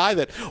to a guy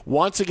that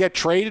wants to get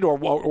traded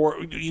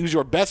or use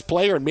your best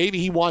player and maybe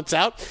he wants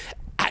out,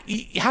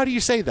 how do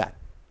you say that?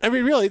 I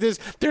mean, really,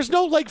 there's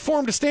no leg for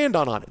him to stand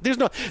on it.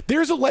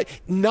 There's a leg.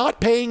 Not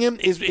paying him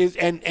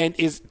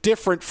is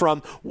different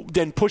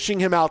than pushing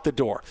him out the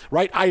door,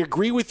 right? I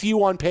agree with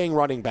you on paying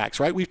running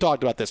backs, right? We've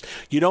talked about this.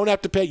 You don't have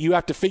to pay. You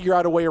have to figure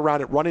out a way around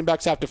it. Running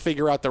backs have to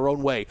figure out their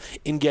own way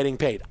in getting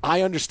paid.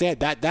 I understand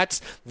that.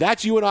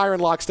 That's you and I are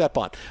in lockstep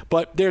on.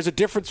 But there's a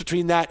difference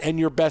between that and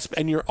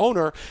your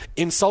owner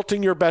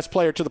insulting your best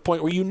player to the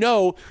point where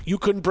you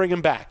couldn't bring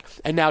him back.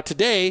 And now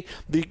today,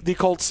 the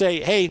Colts say,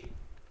 hey,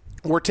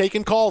 we're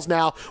taking calls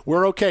now.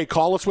 We're okay.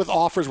 Call us with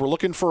offers. We're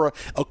looking for an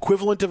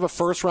equivalent of a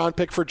first-round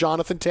pick for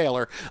Jonathan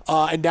Taylor.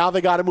 And now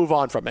they got to move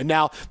on from it. And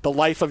now the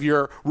life of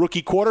your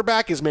rookie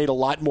quarterback is made a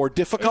lot more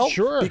difficult.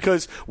 Sure.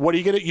 Because what are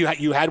you going to –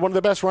 you had one of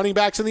the best running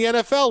backs in the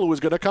NFL who was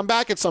going to come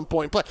back at some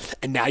point and play.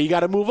 And now you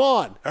got to move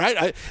on. All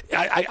right?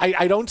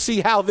 I don't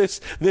see how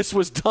this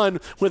was done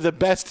with the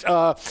best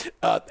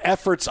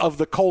efforts of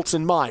the Colts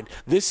in mind.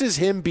 This is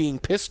him being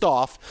pissed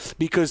off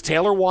because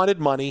Taylor wanted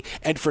money,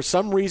 and for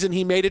some reason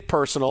he made it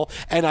personal.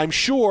 And I'm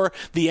sure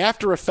the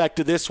after effect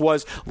of this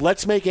was,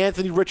 let's make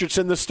Anthony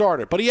Richardson the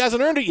starter. But he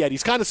hasn't earned it yet.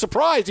 He's kind of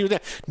surprised.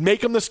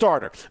 Make him the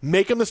starter.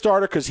 Make him the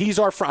starter because he's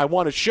I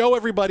want to show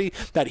everybody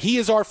that he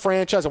is our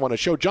franchise. I want to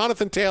show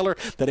Jonathan Taylor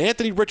that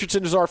Anthony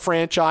Richardson is our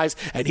franchise,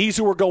 and he's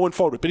who we're going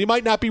forward with. But he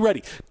might not be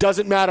ready.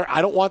 Doesn't matter.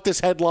 I don't want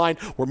this headline.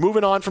 We're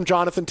moving on from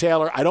Jonathan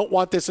Taylor. I don't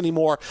want this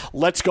anymore.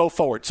 Let's go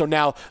forward. So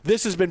now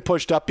this has been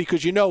pushed up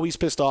because he's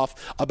pissed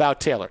off about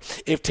Taylor.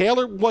 If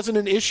Taylor wasn't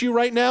an issue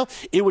right now,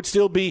 it would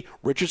still be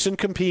Richardson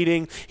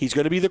competing. He's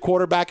going to be the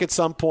quarterback at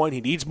some point.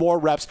 He needs more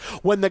reps.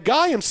 When the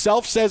guy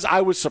himself says,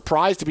 I was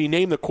surprised to be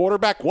named the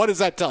quarterback, what does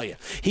that tell you?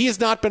 He has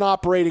not been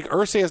operating,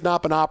 Irsay has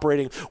not been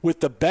operating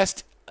with the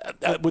best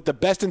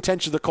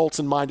intention of the Colts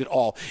in mind at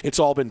all. It's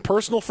all been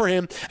personal for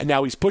him, and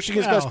now he's pushing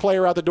his best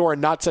player out the door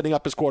and not setting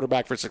up his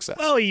quarterback for success.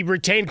 Well, he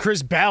retained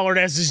Chris Ballard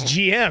as his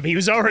GM. He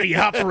was already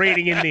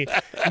operating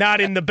not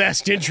in the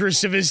best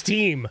interest of his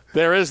team.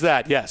 There is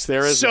that, yes.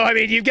 There is. So, I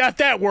mean, you've got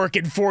that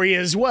working for you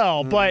as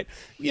well. But,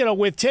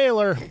 with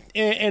Taylor,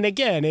 and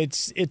again,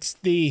 it's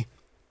the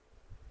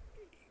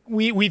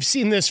we've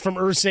seen this from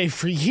Irsay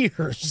for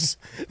years.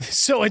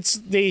 So it's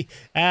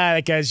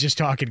that guy's just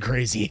talking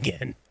crazy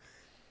again.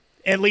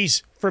 At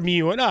least from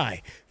you and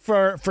I.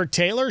 For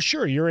Taylor,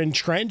 sure, you're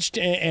entrenched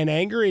and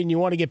angry and you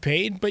want to get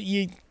paid, but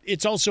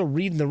it's also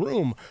reading the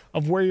room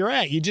of where you're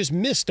at. You just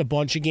missed a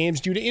bunch of games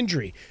due to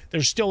injury.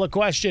 There's still a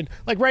question.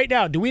 Like right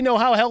now, do we know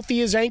how healthy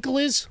his ankle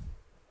is?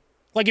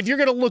 Like if you're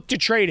going to look to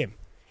trade him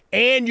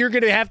and you're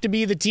going to have to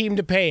be the team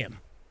to pay him,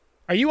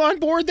 are you on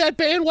board that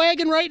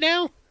bandwagon right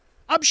now?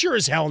 I'm sure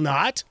as hell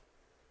not.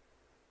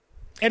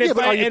 And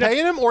but are you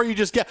paying him, or are you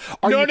just get?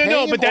 No.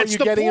 But that's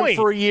the point. Getting him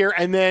for a year,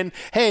 and then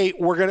hey,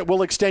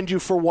 we'll extend you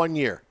for 1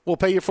 year. We'll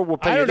pay you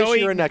this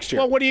year and next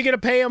year. Well, what are you going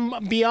to pay him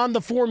beyond the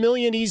 $4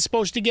 million he's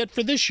supposed to get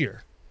for this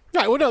year?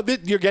 Right. Well, no,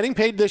 you're getting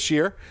paid this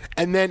year,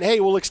 and then hey,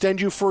 we'll extend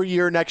you for a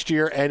year next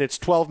year, and it's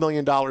 $12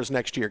 million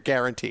next year,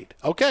 guaranteed.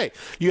 Okay,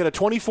 you got a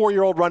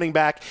 24-year-old running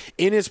back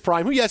in his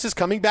prime, who yes is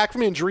coming back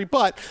from injury,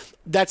 but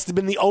that's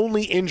been the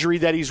only injury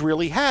that he's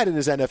really had in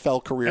his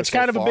NFL career. That's so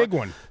kind of far. a big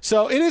one.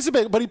 So it is a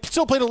big, but he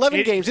still played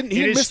 11 games. He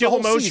didn't miss the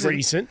whole most season.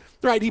 Recent.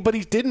 Right, but he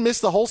didn't miss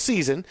the whole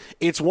season.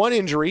 It's one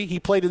injury. He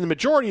played in the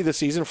majority of the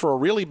season for a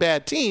really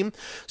bad team.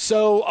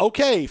 So,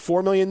 okay,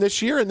 $4 million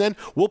this year, and then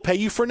we'll pay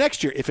you for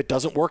next year. If it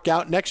doesn't work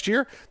out next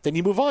year, then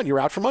you move on.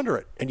 You're out from under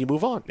it, and you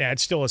move on. Yeah,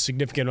 it's still a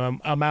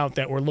significant amount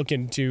that we're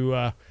looking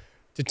to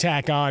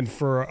tack on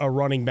for a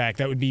running back.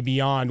 That would be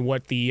beyond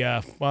what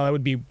that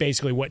would be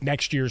basically what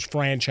next year's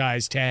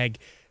franchise tag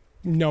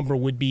number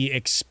would be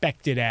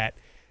expected at,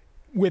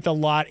 with a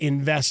lot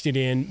invested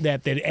in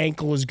that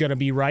ankle is going to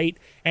be right,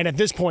 and at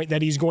this point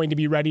that he's going to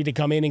be ready to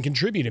come in and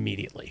contribute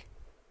immediately.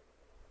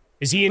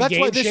 Is he in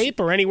game shape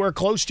or anywhere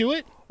close to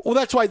it? Well,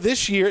 that's why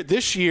this year,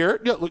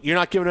 you're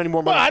not giving any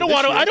more money. Well,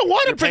 I don't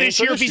want him for this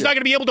year if he's not going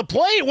to be able to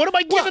play. What am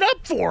I giving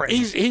up for it?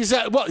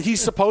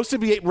 He's supposed to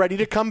be ready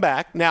to come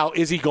back. Now,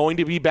 is he going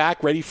to be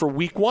back ready for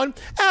week 1?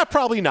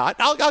 Probably not.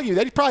 I'll give you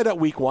that. He's probably not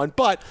week 1,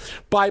 but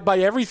by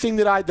everything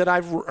that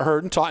I've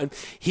heard and taught him,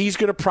 he's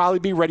going to probably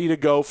be ready to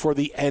go for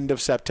the end of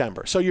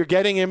September. So you're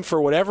getting him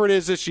for whatever it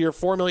is this year,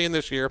 $4 million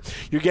this year.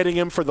 You're getting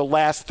him for the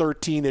last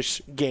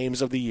 13-ish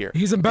games of the year.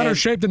 He's in better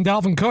shape than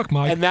Dalvin Cook,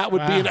 Mike. And that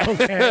would be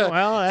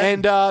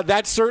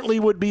that certainly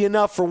would be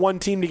enough for one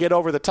team to get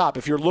over the top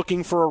if you're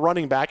looking for a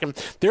running back. And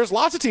there's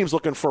lots of teams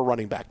looking for a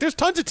running back. There's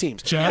tons of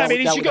teams. I mean,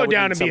 he should go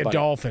down and be a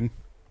Dolphin.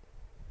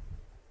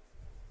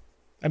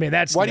 I mean,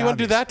 that's why do you want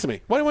to do that to me?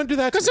 Why do you want to do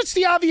that? Because it's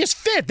the obvious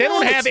fit. They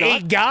don't have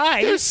 8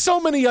 guys. There's so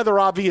many other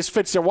obvious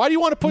fits there. Why do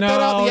you want to put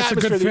that out in the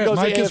atmosphere? That goes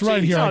Mike is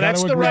right here. No,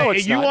 that's the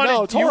right. You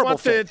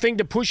want the thing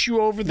to push you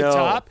over the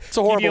top. It's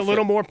a horrible give you a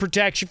little more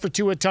protection for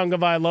Tua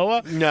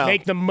Tagovailoa. No.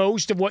 Make the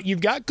most of what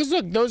you've got. Because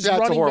look, those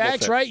running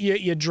backs, right?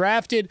 You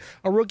drafted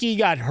a rookie, he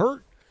got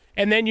hurt.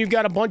 And then you've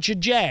got a bunch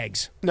of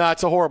Jags. No,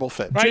 it's a horrible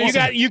fit.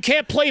 Right? You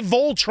can't play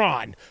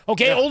Voltron.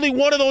 Okay, only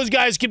one of those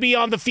guys can be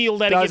on the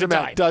field at a given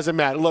time. Doesn't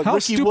matter. Look, how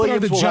Ricky stupid Williams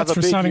are the will have Jets a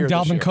for big signing year this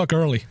Dalvin year. Cook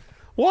early?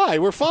 Why?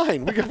 We're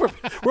fine.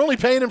 We're only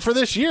paying him for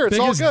this year. It's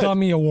Biggest all good.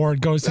 dummy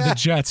award goes to the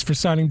Jets for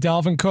signing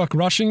Dalvin Cook,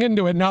 rushing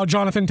into it. Now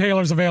Jonathan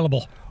Taylor's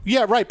available.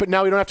 Yeah, right. But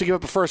now we don't have to give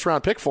up a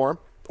first-round pick for him.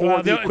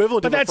 Or the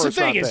equivalent of a first-round pick. But that's the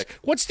thing is,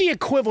 what's the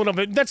equivalent of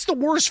it? That's the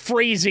worst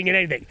phrasing in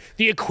anything.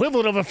 The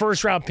equivalent of a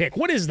first-round pick.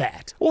 What is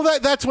that? Well,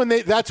 that's when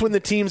the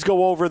teams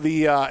go over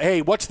the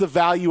hey, what's the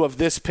value of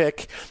this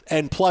pick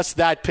and plus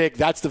that pick?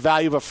 That's the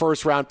value of a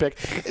first-round pick.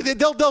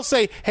 They'll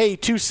say, hey,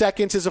 2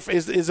 seconds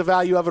is a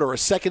value of it, or a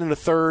second and a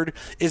third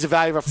is a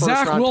value of a first-round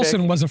pick. Zach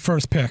Wilson was a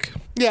first pick.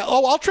 Yeah.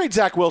 Oh, I'll trade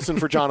Zach Wilson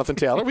for Jonathan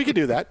Taylor. We could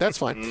do that. That's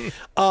fine.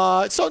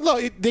 So no,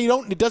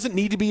 it doesn't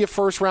need to be a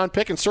first-round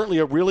pick, and certainly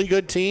a really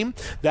good team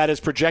that is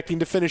projecting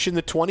to finish in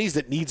the 20s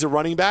that needs a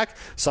running back,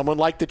 someone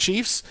like the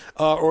Chiefs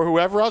or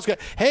whoever else.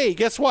 Hey,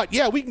 guess what?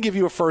 Yeah, we can give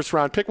you a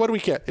first-round pick. What do we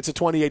get? It's a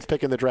 28th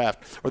pick in the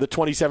draft or the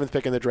 27th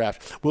pick in the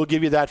draft. We'll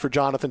give you that for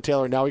Jonathan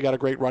Taylor. Now we got a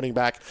great running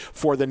back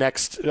for the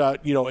next,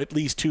 at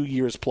least 2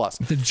 years plus.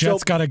 The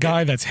Jets got a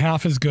guy that's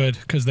half as good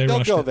because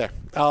they'll go it. there.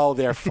 Oh,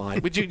 they're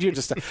fine. But you're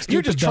just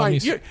trying.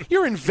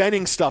 You're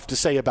inventing stuff to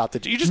say about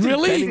the. You're just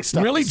inventing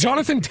stuff. Really,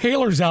 Jonathan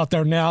Taylor's out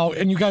there now,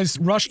 and you guys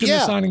rushed into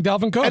signing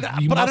Dalvin Cook.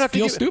 You must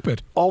feel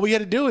stupid. All we had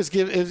to do is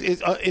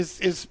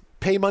is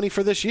pay money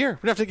for this year.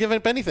 We don't have to give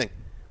up anything.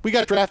 We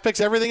got draft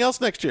picks, everything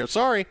else next year.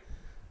 Sorry.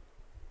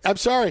 I'm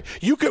sorry.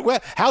 You could.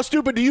 How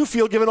stupid do you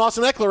feel giving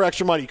Austin Eckler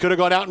extra money? You could have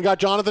gone out and got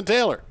Jonathan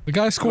Taylor. The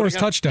guy scores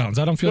touchdowns.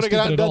 I don't feel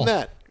stupid at all.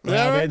 That.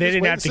 They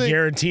didn't have to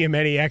guarantee him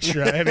any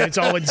extra. I mean, it's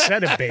all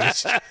incentive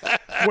based.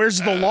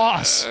 Where's the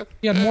loss?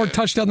 He had more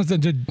touchdowns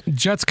than the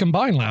Jets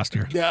combined last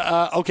year.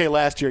 Yeah. Okay,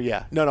 last year,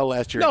 yeah. No,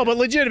 last year. No, but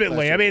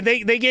legitimately, I mean,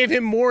 they gave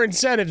him more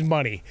incentive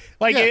money.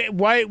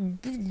 Why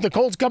the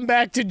Colts come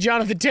back to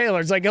Jonathan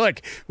Taylor? It's like,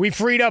 look, we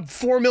freed up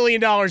 $4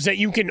 million that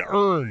you can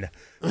earn.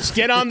 Just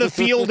get on the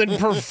field and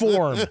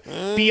perform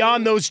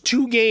beyond those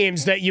 2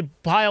 games that you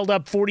piled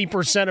up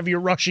 40% of your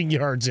rushing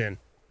yards in.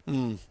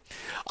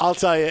 I'll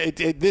tell you,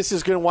 this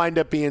is going to wind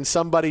up being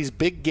somebody's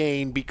big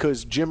gain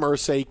because Jim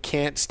Irsay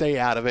can't stay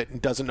out of it and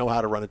doesn't know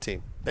how to run a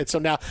team. And so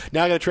now I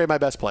got to trade my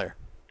best player.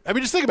 I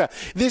mean, just think about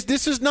it.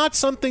 This is not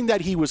something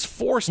that he was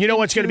forced You know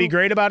what's going to into. be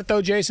great about it,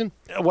 though, Jason?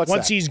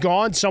 Once he's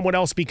gone, someone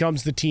else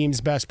becomes the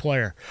team's best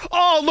player.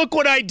 Oh, look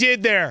what I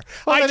did there.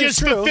 I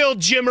just fulfilled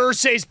Jim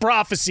Irsay's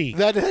prophecy.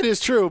 That is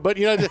true. But,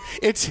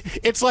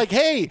 it's like,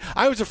 hey,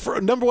 I was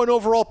a number one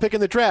overall pick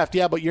in the draft.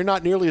 Yeah, but you're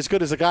not nearly as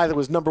good as a guy that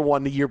was number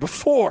one the year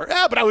before.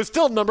 Yeah, but I was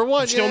still number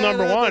one.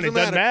 Number one. It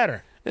doesn't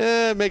matter.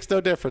 It makes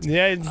no difference.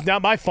 Yeah, it's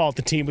not my fault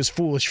the team was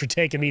foolish for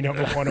taking me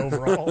number one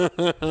overall.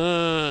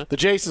 The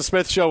Jason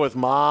Smith Show with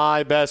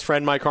my best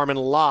friend Mike Harmon,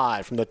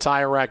 live from the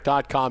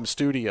TireRack.com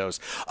studios.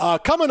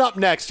 Coming up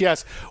next,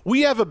 yes,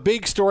 we have a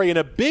big story and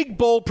a big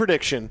bold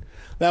prediction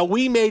that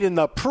we made in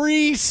the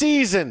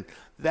preseason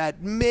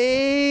that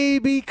may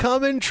be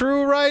coming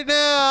true right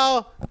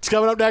now. It's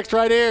coming up next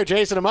right here.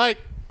 Jason and Mike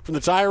from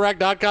the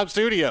TireRack.com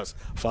studios.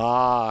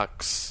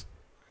 Fox.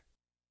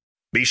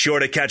 Be sure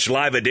to catch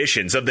live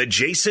editions of The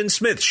Jason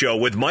Smith Show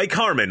with Mike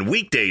Harmon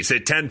weekdays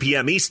at 10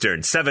 p.m.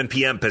 Eastern, 7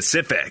 p.m.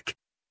 Pacific.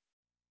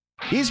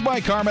 He's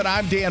Mike Harmon.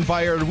 I'm Dan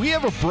Byard. We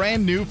have a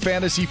brand new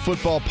fantasy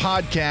football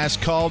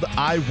podcast called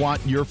I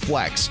Want Your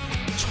Flex.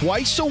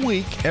 Twice a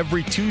week,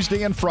 every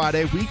Tuesday and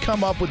Friday, we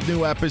come up with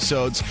new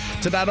episodes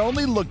to not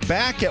only look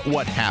back at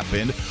what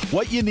happened,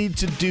 what you need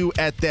to do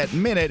at that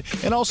minute,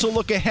 and also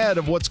look ahead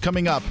of what's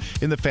coming up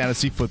in the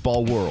fantasy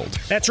football world.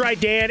 That's right,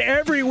 Dan.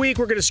 Every week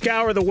we're going to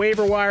scour the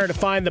waiver wire to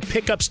find the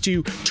pickups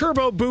to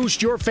turbo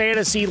boost your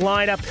fantasy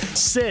lineup,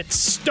 sits,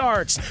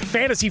 starts,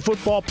 fantasy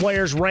football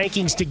players'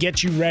 rankings to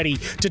get you ready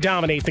to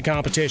dominate the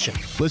competition.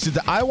 Listen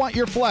to I Want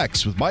Your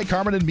Flex with Mike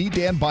Harmon and me,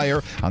 Dan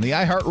Byer, on the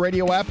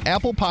iHeartRadio app,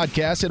 Apple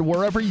Podcasts, and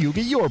wherever you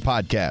get your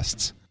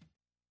podcasts.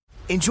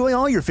 Enjoy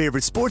all your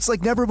favorite sports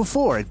like never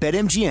before at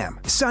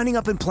BetMGM. Signing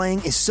up and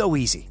playing is so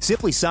easy.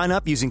 Simply sign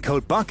up using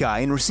code Buckeye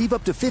and receive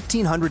up to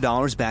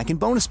 $1,500 back in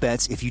bonus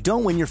bets if you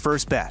don't win your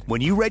first bet.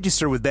 When you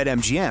register with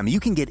BetMGM,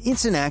 you can get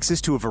instant access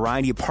to a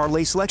variety of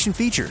parlay selection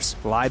features,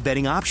 live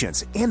betting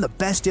options, and the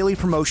best daily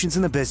promotions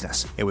in the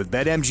business. And with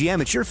BetMGM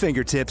at your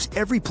fingertips,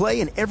 every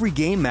play and every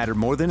game matter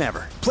more than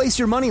ever. Place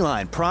your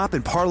moneyline, prop,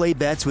 and parlay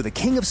bets with the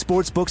king of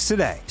sportsbooks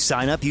today.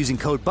 Sign up using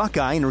code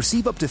Buckeye and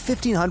receive up to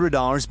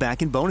 $1,500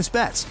 back in bonus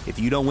bets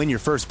if you don't win your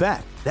first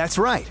bet. That's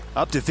right,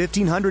 up to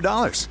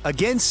 $1,500.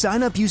 Again,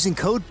 sign up using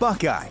code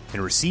Buckeye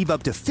and receive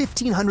up to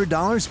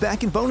 $1,500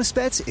 back in bonus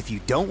bets if you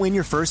don't win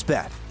your first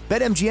bet.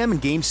 BetMGM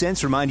and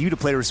GameSense remind you to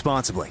play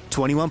responsibly.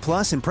 21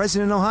 plus and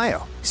present in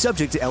Ohio.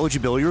 Subject to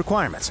eligibility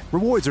requirements.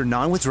 Rewards are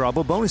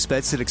non-withdrawable bonus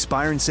bets that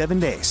expire in 7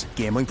 days.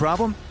 Gambling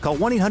problem? Call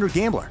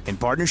 1-800-GAMBLER in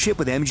partnership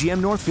with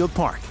MGM Northfield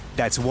Park.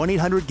 That's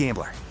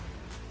 1-800-GAMBLER.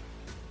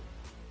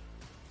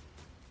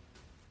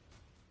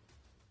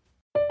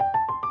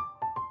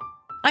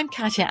 I'm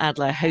Katya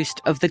Adler, host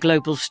of The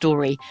Global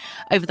Story.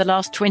 Over the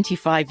last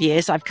 25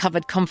 years, I've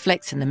covered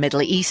conflicts in the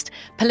Middle East,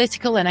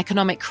 political and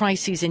economic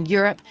crises in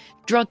Europe,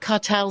 drug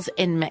cartels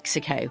in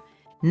Mexico.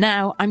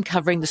 Now I'm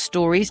covering the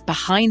stories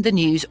behind the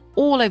news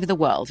all over the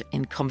world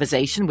in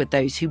conversation with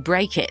those who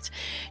break it.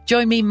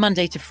 Join me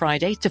Monday to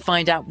Friday to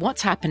find out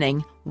what's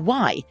happening,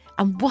 why,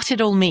 and what it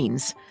all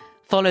means.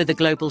 Follow The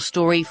Global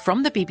Story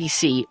from the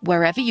BBC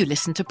wherever you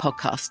listen to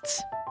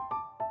podcasts.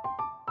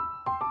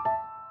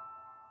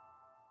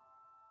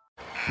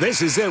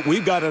 This is it.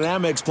 We've got an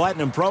Amex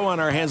Platinum Pro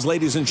on our hands,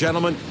 ladies and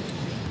gentlemen.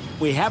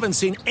 We haven't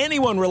seen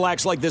anyone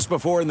relax like this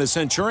before in the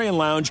Centurion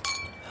Lounge.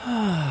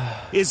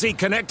 Is he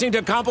connecting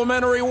to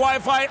complimentary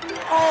Wi-Fi?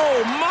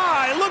 Oh,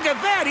 my! Look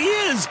at that! He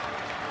is!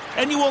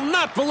 And you will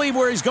not believe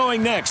where he's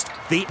going next.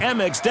 The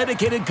Amex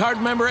dedicated card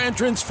member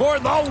entrance for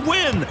the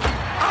win!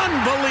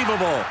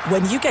 Unbelievable!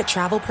 When you get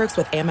travel perks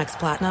with Amex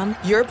Platinum,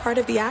 you're part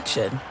of the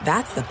action.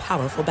 That's the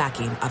powerful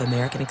backing of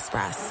American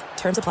Express.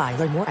 Terms apply.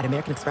 Learn more at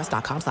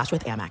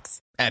americanexpress.com/withAmex.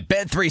 At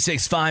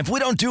Bet365, we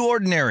don't do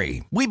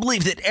ordinary. We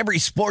believe that every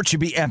sport should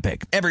be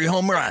epic. Every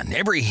home run,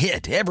 every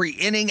hit, every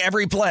inning,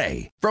 every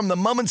play. From the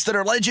moments that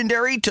are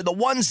legendary to the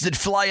ones that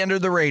fly under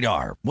the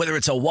radar. Whether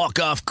it's a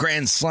walk-off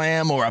grand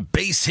slam or a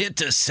base hit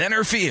to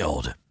center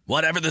field.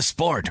 Whatever the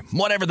sport,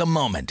 whatever the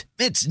moment,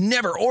 it's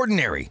never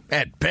ordinary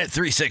at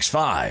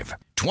Bet365.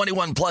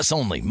 21 plus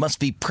only. Must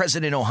be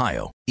present in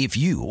Ohio. If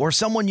you or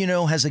someone you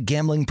know has a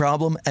gambling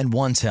problem and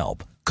wants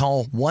help,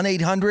 call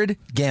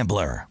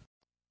 1-800-GAMBLER.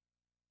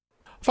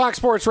 Fox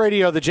Sports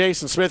Radio, the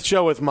Jason Smith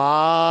Show with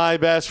my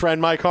best friend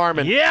Mike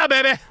Harmon. Yeah,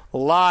 baby.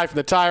 Live from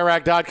the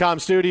TireRack.com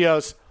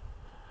studios.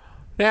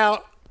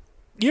 Now,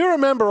 you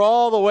remember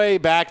all the way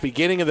back,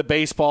 beginning of the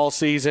baseball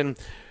season.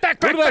 Back.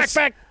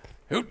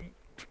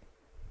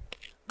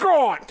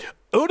 Go on.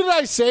 Who did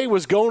I say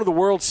was going to the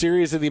World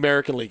Series of the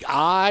American League?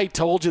 I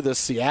told you the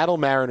Seattle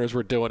Mariners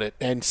were doing it.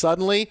 And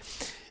suddenly,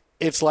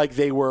 it's like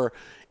they were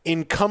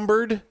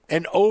encumbered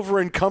and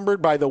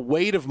over-encumbered by the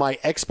weight of my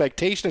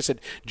expectation. I said,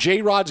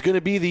 J-Rod's going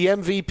to be the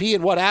MVP,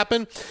 and what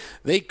happened?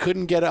 They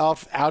couldn't get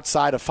off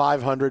outside of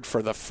 500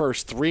 for the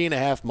first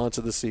 3.5 months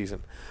of the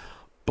season.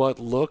 But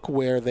look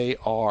where they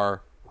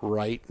are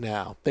right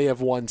now. They have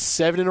won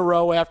 7 in a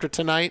row after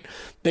tonight.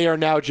 They are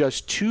now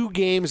just 2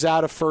 games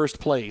out of first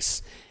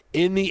place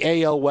in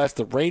the AL West.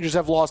 The Rangers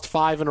have lost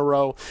 5 in a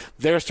row.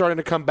 They're starting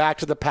to come back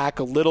to the pack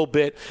a little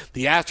bit.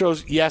 The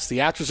Astros, yes, the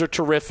Astros are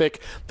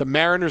terrific. The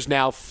Mariners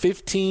now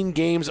 15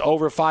 games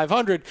over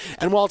 500.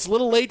 And while it's a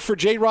little late for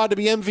J-Rod to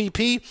be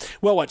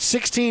MVP,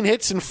 16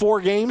 hits in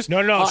 4 games?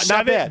 No,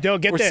 not bad. No,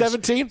 get Or this.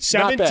 17?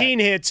 17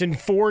 hits in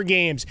 4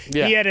 games.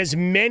 Yeah. He had as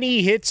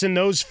many hits in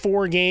those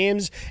 4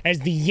 games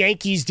as the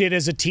Yankees did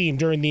as a team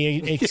during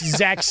the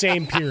exact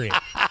same period.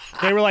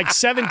 They were like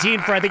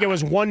 17 for, I think it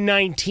was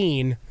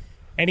 119,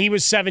 and he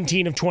was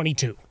 17 of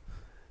 22.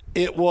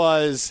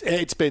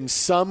 It's been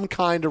some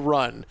kind of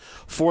run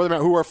for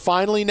them who are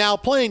finally now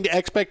playing to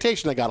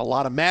expectation. They got a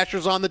lot of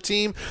mashers on the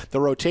team. The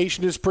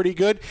rotation is pretty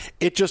good.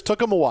 It just took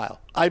them a while.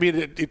 I'm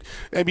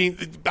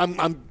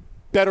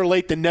better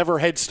late than never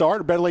head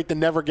start, or better late than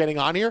never getting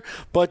on here.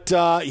 But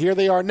here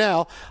they are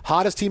now,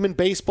 hottest team in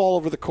baseball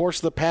over the course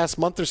of the past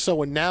month or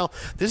so. And now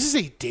this is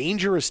a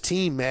dangerous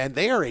team, man.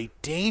 They are a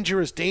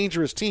dangerous,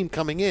 dangerous team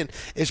coming in,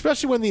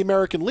 especially when the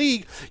American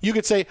League, you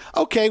could say,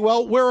 okay,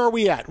 well, where are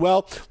we at?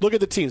 Well, look at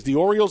the teams. The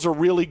Orioles are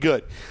really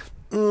good.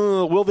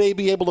 Will they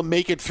be able to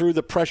make it through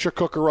the pressure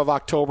cooker of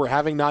October,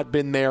 having not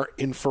been there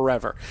in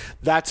forever?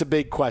 That's a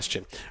big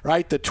question,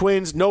 right? The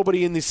Twins,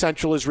 nobody in the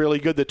Central is really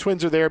good. The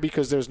Twins are there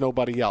because there's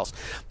nobody else.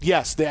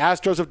 Yes, the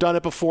Astros have done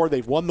it before.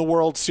 They've won the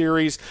World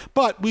Series,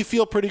 but we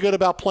feel pretty good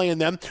about playing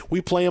them.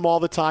 We play them all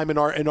the time in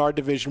our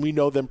division. We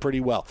know them pretty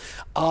well.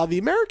 The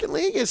American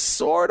League is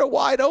sort of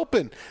wide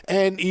open,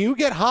 and you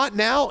get hot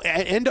now,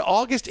 into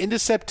August, into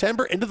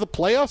September, into the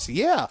playoffs.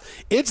 Yeah,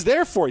 it's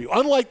there for you.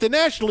 Unlike the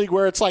National League,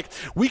 where it's like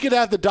we could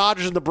have the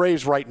Dodgers and the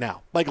Braves right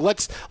now. Like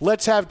let's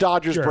have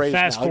Dodgers Braves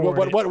now.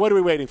 What are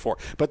we waiting for?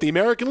 But the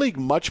American League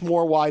much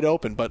more wide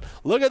open. But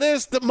look at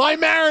this, my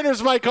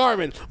Mariners, Mike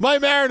Harmon. My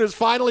Mariners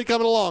finally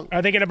coming along.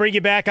 Are they going to bring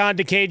you back on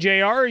to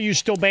KJR, or are you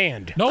still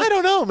banned? No, I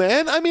don't know,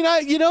 man. I mean,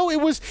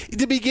 it was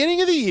the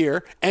beginning of the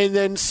year, and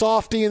then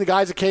Softy and the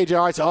guys at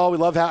KJR, I said, oh, we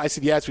love how. I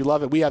said, yes, we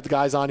love it. We have the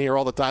guys on here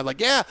all the time. Like,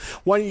 yeah,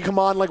 why don't you come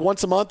on like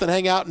once a month and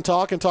hang out and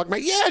talk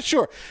about? Yeah,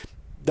 sure.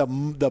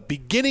 The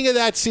beginning of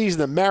that season,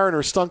 the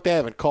Mariners stunk. They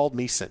haven't called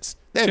me since.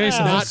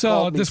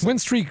 Jason, this win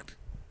streak,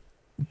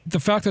 the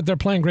fact that they're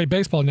playing great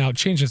baseball now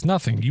changes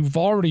nothing. You've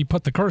already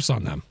put the curse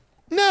on them.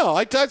 No,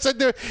 I said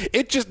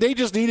they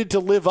just needed to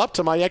live up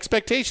to my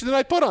expectation that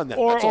I put on them.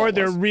 Or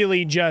they're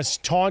really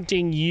just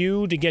taunting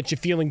you to get you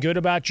feeling good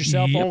about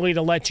yourself, only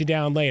to let you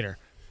down later.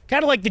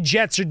 Kind of like the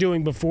Jets are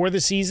doing before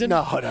the season.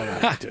 No,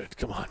 dude,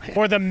 come on, man.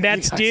 Or the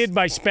Mets did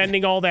by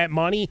spending all that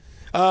money.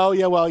 Oh,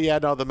 yeah,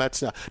 no, the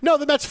Mets now. No,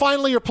 the Mets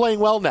finally are playing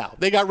well now.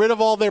 They got rid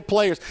of all their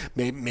players.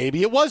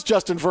 Maybe it was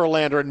Justin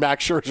Verlander and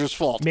Max Scherzer's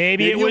fault.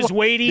 Maybe it was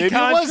weighty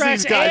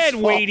contracts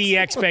and weighty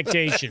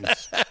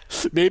expectations.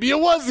 Maybe it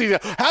was these.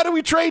 How do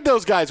we trade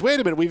those guys? Wait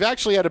a minute. We've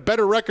actually had a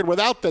better record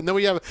without them than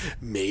we have.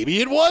 Maybe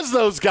it was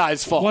those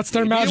guys' fault. What's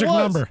their magic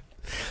number?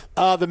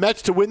 The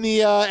Mets to win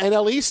the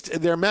NL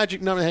East, their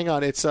magic number, hang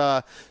on, it's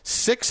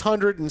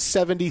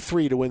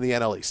 673 to win the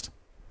NL East.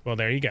 Well,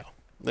 there you go.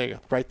 There you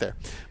go, right there.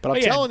 But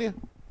I'm telling you,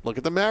 look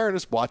at the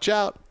Mariners. Watch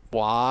out.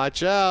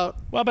 Watch out.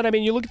 Well, but I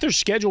mean, you look at their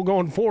schedule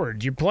going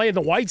forward. You're playing the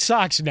White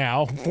Sox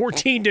now,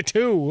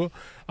 14-2,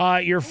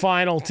 your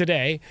final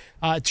today.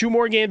 2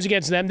 more games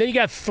against them. Then you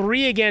got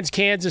 3 against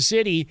Kansas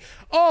City.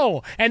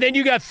 Oh, and then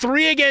you got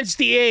 3 against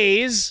the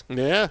A's.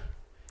 Yeah.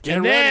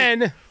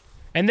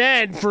 And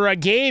then for a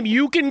game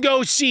you can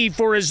go see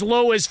for as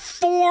low as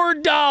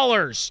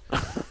 $4,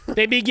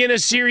 they begin a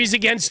series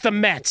against the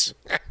Mets.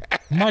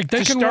 Mike,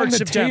 they can run the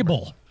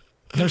table.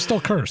 They're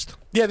still cursed.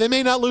 Yeah, they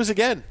may not lose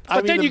again.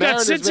 But then you got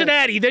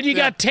Cincinnati. Then you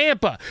got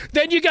Tampa.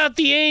 Then you got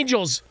the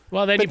Angels.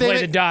 Well, then you play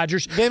the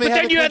Dodgers. But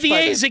then you have the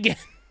A's again.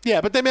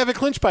 Yeah, but they may have it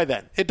clinched by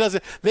then. It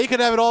doesn't. They could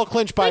have it all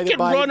clinched by the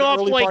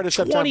early part of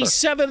September.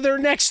 27 of their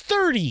next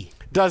 30.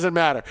 Doesn't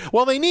matter.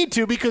 Well, they need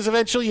to because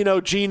eventually,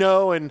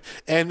 Geno and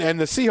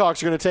the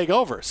Seahawks are going to take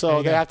over.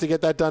 So they have to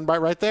get that done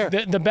right there.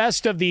 The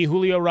best of the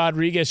Julio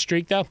Rodriguez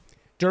streak, though,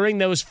 during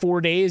those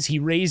 4 days, he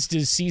raised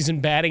his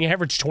season batting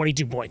average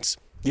 22 points.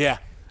 Yeah.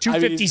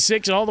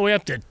 256 all the way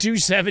up to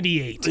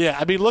 278. Yeah,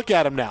 I mean, look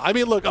at him now. I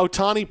mean, look,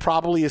 Ohtani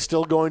probably is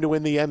still going to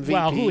win the MVP.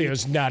 Well,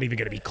 Julio's not even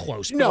going to be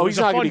close. No, he's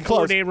not going to be close.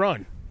 It was a fun 4-day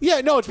run.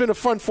 Yeah, no, it's been a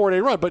fun 4-day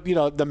run. But,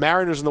 the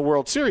Mariners in the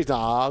World Series,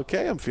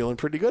 okay, I'm feeling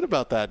pretty good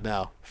about that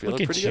now.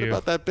 Feeling pretty good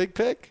about that big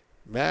pick.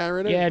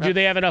 Mariners. Yeah, do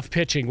they have enough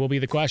pitching will be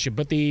the question.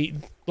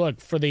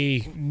 But for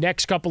the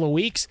next couple of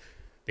weeks,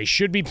 they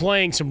should be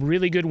playing some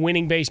really good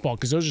winning baseball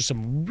because those are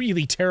some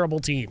really terrible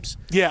teams.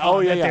 Yeah,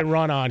 they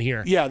run on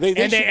here. Yeah, they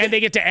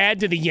get to add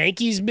to the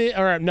Yankees.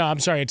 No, I'm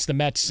sorry, it's the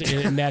Mets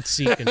in that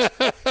sequence.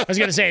 I was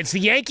going to say it's the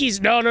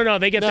Yankees. No,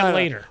 they get them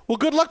later. Well,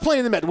 good luck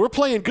playing the Mets. We're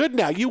playing good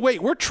now. You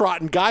wait, we're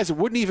trotting guys that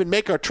wouldn't even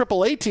make our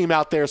AAA team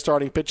out there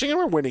starting pitching, and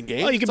we're winning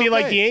games. Well, you could be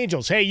like the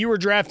Angels. Hey, you were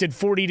drafted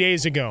 40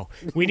 days ago.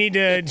 We need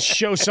to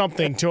show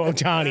something to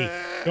Ohtani.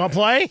 You want to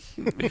play?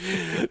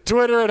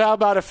 Twitter at How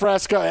About a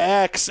Fresca,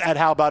 X at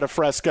How About a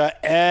Fresca,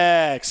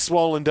 X,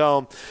 Swollen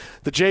Dome.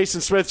 The Jason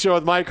Smith Show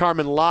with Mike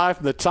Harmon live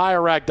from the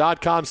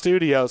TireRack.com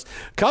studios.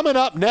 Coming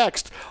up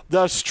next,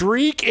 the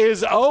streak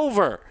is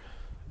over.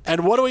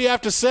 And what do we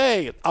have to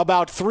say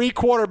about 3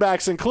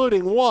 quarterbacks,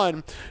 including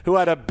one who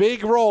had a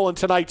big role in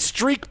tonight's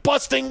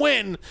streak-busting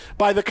win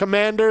by the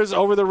Commanders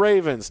over the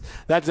Ravens?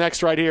 That's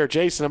next right here.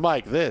 Jason and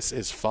Mike, this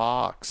is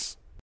Fox.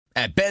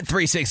 At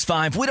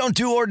Bet365, we don't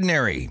do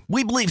ordinary.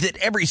 We believe that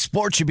every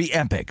sport should be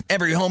epic.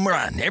 Every home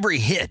run, every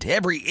hit,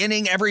 every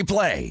inning, every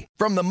play.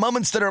 From the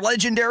moments that are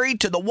legendary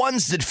to the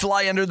ones that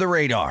fly under the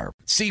radar.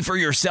 See for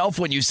yourself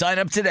when you sign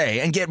up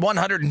today and get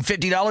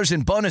 $150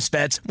 in bonus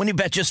bets when you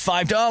bet just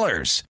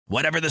 $5.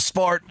 Whatever the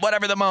sport,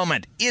 whatever the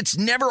moment, it's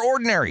never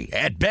ordinary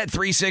at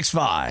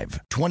Bet365.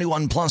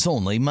 21 plus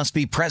only. Must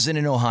be present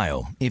in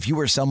Ohio. If you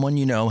or someone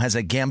you know has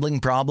a gambling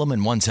problem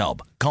and wants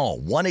help, call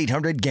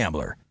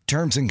 1-800-GAMBLER.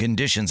 Terms and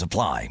conditions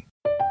apply.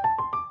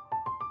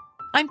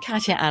 I'm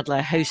Katya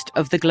Adler, host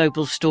of The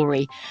Global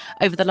Story.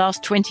 Over the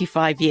last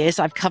 25 years,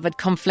 I've covered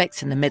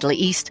conflicts in the Middle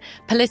East,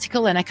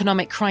 political and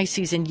economic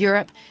crises in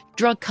Europe,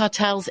 drug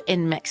cartels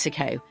in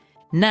Mexico.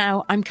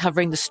 Now I'm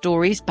covering the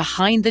stories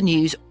behind the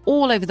news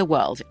all over the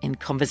world in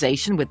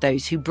conversation with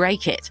those who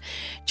break it.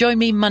 Join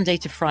me Monday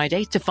to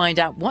Friday to find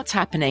out what's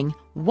happening,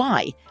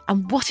 why,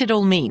 and what it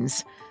all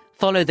means.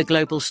 Follow The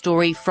Global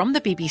Story from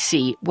the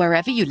BBC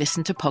wherever you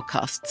listen to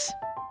podcasts.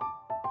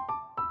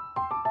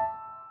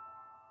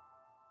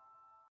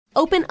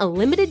 Open a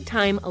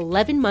limited-time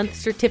 11-month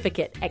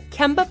certificate at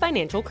Kemba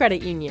Financial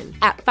Credit Union.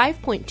 At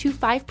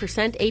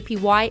 5.25%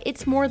 APY,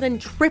 it's more than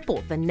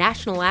triple the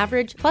national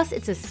average, plus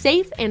it's a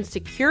safe and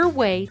secure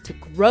way to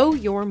grow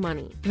your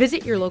money.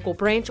 Visit your local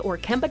branch or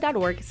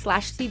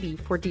kemba.org/cb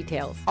for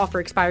details.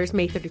 Offer expires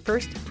May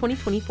 31st,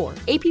 2024.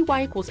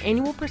 APY equals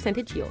annual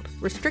percentage yield.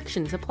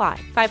 Restrictions apply.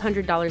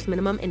 $500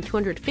 minimum and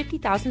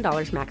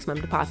 $250,000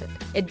 maximum deposit.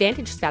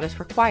 Advantage status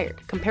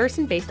required.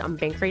 Comparison based on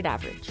bank rate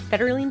average.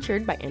 Federally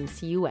insured by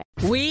NCUA.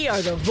 We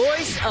are the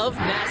voice of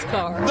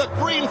NASCAR. The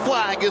green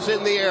flag is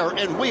in the air,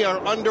 and we are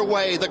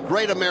underway. The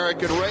Great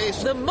American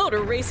Race. The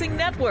Motor Racing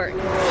Network.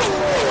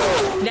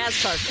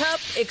 NASCAR Cup,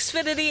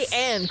 Xfinity,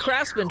 and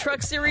Craftsman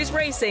Truck Series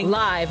Racing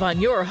live on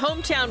your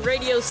hometown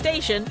radio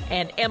station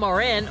and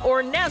MRN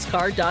or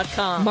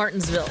NASCAR.com.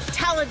 Martinsville,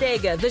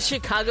 Talladega, the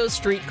Chicago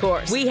Street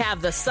Course. We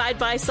have the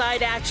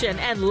side-by-side action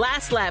and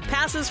last lap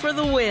passes for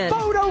the win.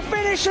 Photo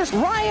finishes.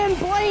 Ryan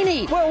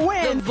Blaney will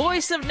win. The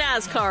voice of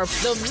NASCAR,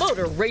 the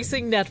Motor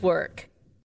Racing Network.